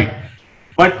right.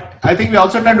 But I think we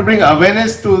also trying to bring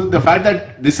awareness to the fact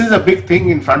that this is a big thing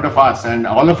in front of us, and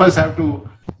all of us have to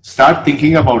start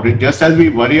thinking about it. Just as we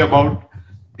worry about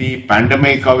the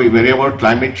pandemic or we worry about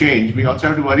climate change, we also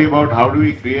have to worry about how do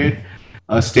we create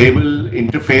a stable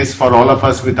interface for all of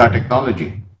us with our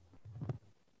technology.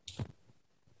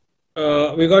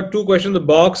 We got two questions in the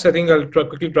box. I think I'll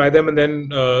quickly try them, and then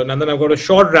Nandan, I've got a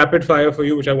short rapid fire for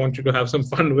you, which I want you to have some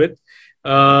fun with.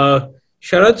 Sharad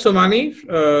Somani,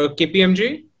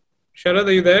 KPMG. Sharad,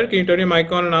 are you there? Can you turn your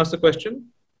mic on and ask the question?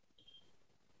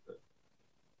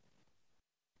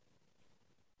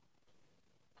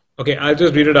 Okay, I'll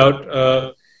just read it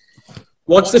out.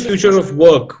 What's the future of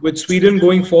work? With Sweden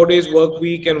going 4 days work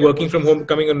week and working from home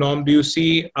becoming a norm, do you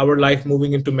see our life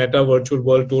moving into meta virtual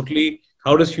world totally?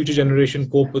 How does future generation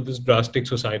cope with this drastic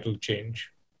societal change?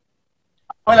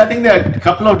 Well, I think there are a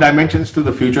couple of dimensions to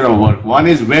the future of work. One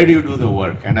is, where do you do the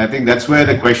work? And I think that's where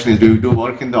the question is, do you do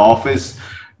work in the office?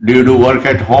 Do you do work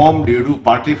at home? Do you do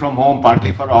partly from home,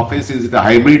 partly for office? Is it a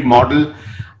hybrid model?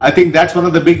 I think that's one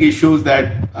of the big issues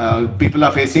that people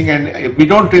are facing, and we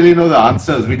don't really know the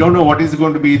answers. We don't know what is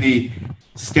going to be the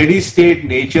steady state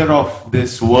nature of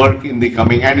this work in the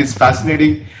coming, and it's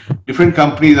fascinating. Different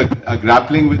companies are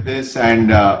grappling with this, and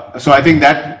so I think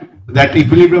that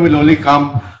equilibrium will only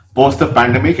come post the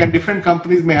pandemic, and different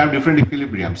companies may have different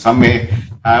equilibrium. Some may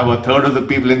have a third of the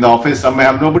people in the office, some may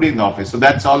have nobody in the office. So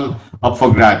that's all up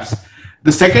for grabs.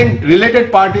 The second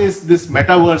related part is this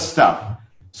metaverse stuff.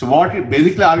 So what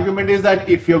basically argument is that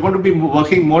if you're going to be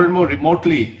working more and more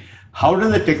remotely, how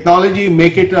does the technology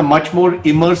make it a much more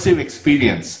immersive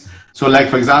experience? So like,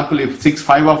 for example, if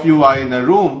 5 of you are in a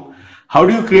room, how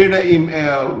do you create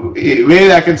a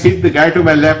way I can see the guy to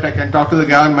my left, I can talk to the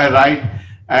guy on my right,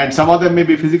 and some of them may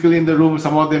be physically in the room,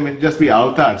 some of them may just be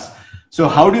avatars. So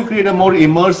how do you create a more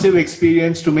immersive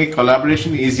experience to make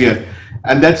collaboration easier?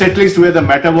 And that's at least where the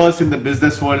metaverse in the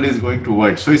business world is going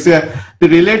towards. So it's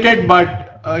related, but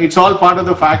it's all part of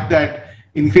the fact that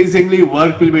increasingly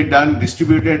work will be done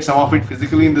distributed, some of it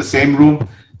physically in the same room,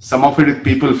 some of it with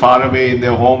people far away in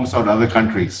their homes or other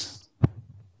countries.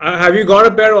 Have you got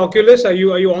a pair of Oculus? Are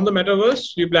you on the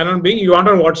metaverse? You plan on being? You aren't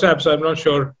on WhatsApp, so I'm not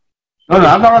sure. No,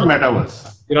 I'm not on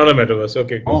metaverse. You're not on metaverse.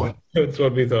 Okay, cool. Oh. That's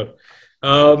what we thought.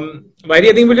 Vaidi,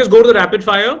 I think we'll just go to the rapid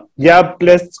fire. Yeah,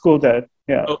 let's go there.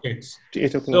 Yeah. Okay.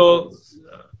 8 o'clock. So,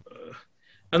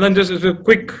 and then just as a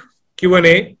quick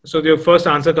Q&A. So your first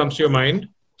answer comes to your mind.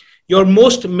 Your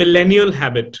most millennial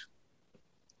habit.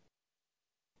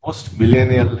 Most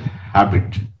millennial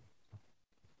habit.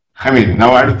 I mean,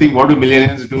 now I have to think, what do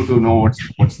millennials do to know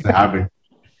what's the habit?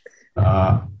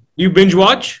 You binge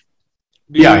watch?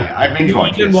 I binge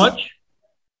watch. You watch?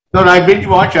 No, I binge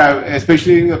watch.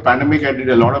 Especially in the pandemic, I did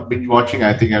a lot of binge watching.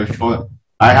 I think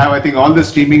I have all the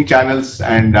streaming channels,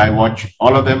 and I watch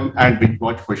all of them and binge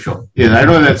watch for sure. Yes, I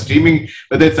know that streaming,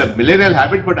 whether it's a millennial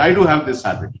habit, but I do have this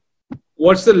habit.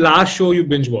 What's the last show you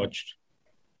binge watched?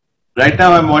 Right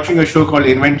now, I'm watching a show called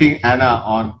Inventing Anna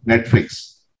on Netflix.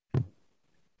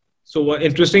 So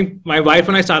interesting. My wife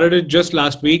and I started it just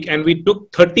last week, and we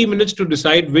took 30 minutes to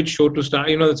decide which show to start.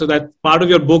 So that part of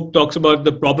your book talks about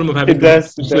the problem of having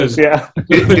business. Yeah.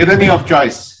 Tyranny of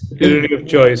choice. Tyranny of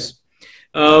choice.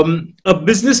 A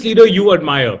business leader you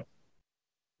admire?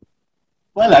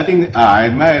 Well, I think I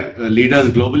admire leaders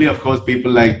globally, of course,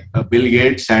 people like Bill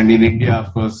Gates, and in India,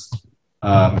 of course,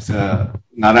 Mr.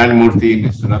 Narayana Murthy,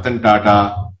 Mr. Ratan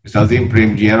Tata, Mr. Azim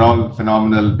Premji are all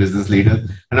phenomenal business leaders.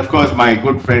 And of course, my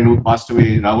good friend who passed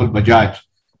away, Rahul Bajaj,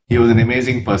 he was an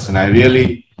amazing person.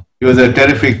 He was a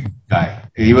terrific guy.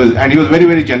 He was very,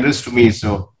 very generous to me.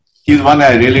 So he's one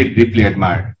I really deeply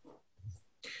admired.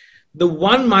 The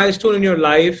one milestone in your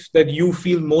life that you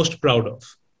feel most proud of?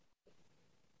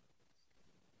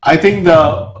 I think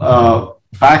the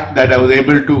fact that I was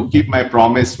able to keep my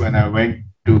promise when I went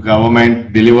to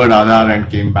government, delivered Aadhar and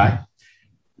came back.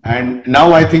 And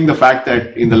now I think the fact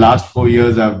that in the last 4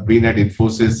 years I've been at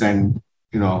Infosys, and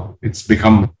it's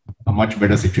become a much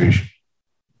better situation.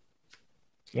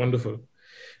 Wonderful.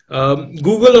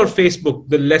 Google or Facebook,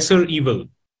 the lesser evil?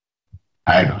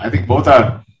 I think both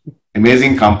are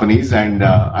amazing companies, and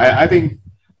I think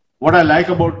what I like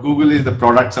about Google is the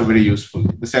products are very useful.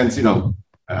 In the sense,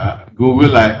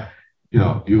 Google,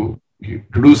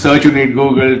 to do search you need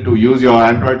Google, to use your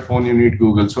Android phone you need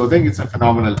Google. So I think it's a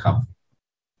phenomenal company.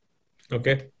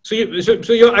 Okay.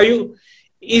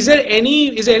 Is there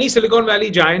any Silicon Valley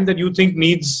giant that you think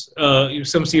needs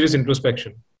some serious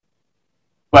introspection?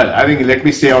 Well, I think let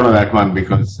me stay out of that one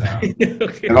because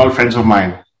okay. They're all friends of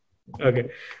mine. Okay.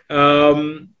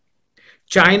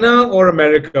 China or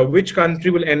America, which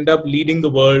country will end up leading the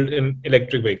world in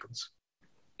electric vehicles?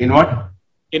 In what?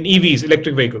 In EVs,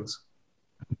 electric vehicles.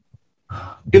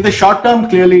 In the short term,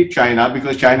 clearly China,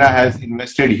 because China has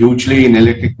invested hugely in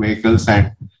electric vehicles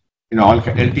and all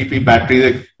LTP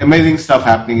batteries, amazing stuff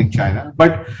happening in China.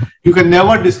 But you can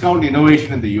never discount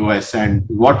innovation in the US. And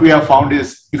what we have found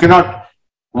is you cannot,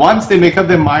 once they make up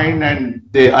their mind and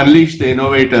they unleash the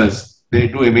innovators, they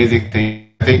do amazing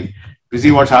things. I think you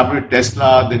see what's happened with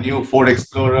Tesla, the new Ford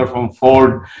Explorer from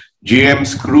Ford,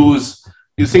 GM's Cruise.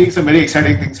 You're seeing some very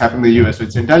exciting things happen in the US. So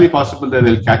it's entirely possible that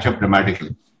they'll catch up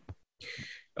dramatically.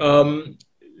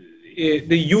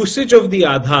 The usage of the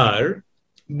Aadhar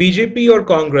BJP or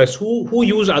Congress? Who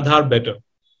use Aadhar better?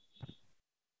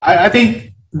 I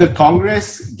think the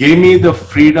Congress gave me the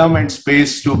freedom and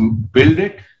space to build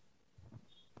it,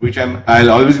 which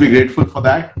I'll always be grateful for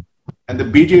that. And the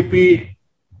BJP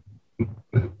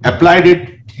applied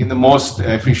it in the most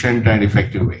efficient and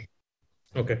effective way.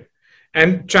 Okay.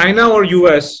 And China or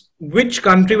US, which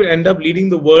country will end up leading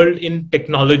the world in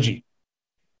technology?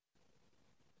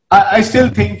 I still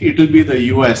think it will be the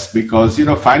US because,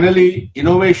 finally,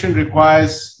 innovation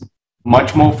requires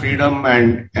much more freedom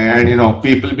and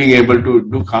people being able to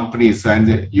do companies, and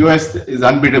the US is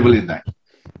unbeatable in that.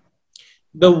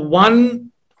 The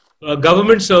one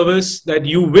government service that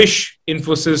you wish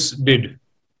Infosys did?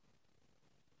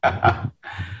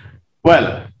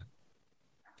 Well,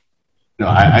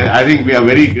 I think we are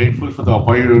very grateful for the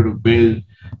opportunity to build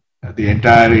the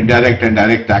entire indirect and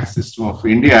direct tax system of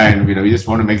India, and we just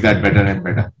want to make that better and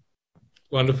better.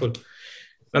 Wonderful.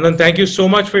 Nandan, thank you so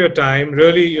much for your time.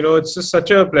 Really, it's just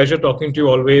such a pleasure talking to you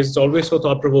always. It's always so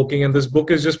thought-provoking, and this book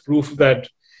is just proof that.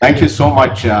 Thank you so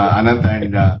much, Anand.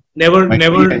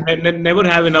 And never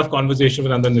have enough conversation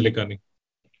with Nandan Nilekani.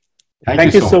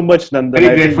 Thank you so much, Nandan.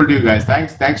 Very grateful to you guys.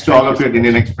 Thanks to all of you at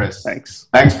Indian Express.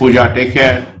 Thanks, Pooja. Take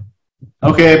care.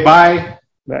 Okay, bye.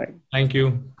 Bye. Thank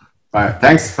you. Bye.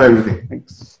 Thanks for everything.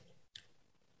 Thanks.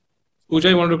 Pooja,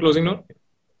 you want to do closing note?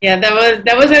 Yeah,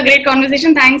 that was a great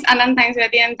conversation. Thanks, Anand. Thanks,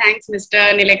 Reddy, and thanks, Mr.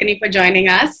 Nilekani, for joining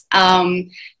us. And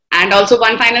also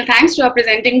one final thanks to our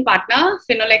presenting partner,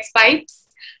 Finolex Pipes,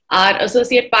 our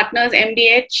associate partners,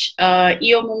 MDH,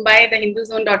 EO Mumbai,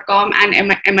 thehinduzone.com, and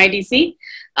MIDC.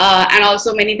 And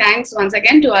also many thanks once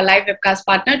again to our live webcast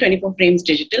partner, 24 Frames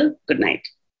Digital. Good night.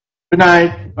 Good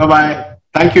night. Bye-bye.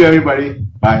 Thank you, everybody.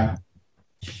 Bye.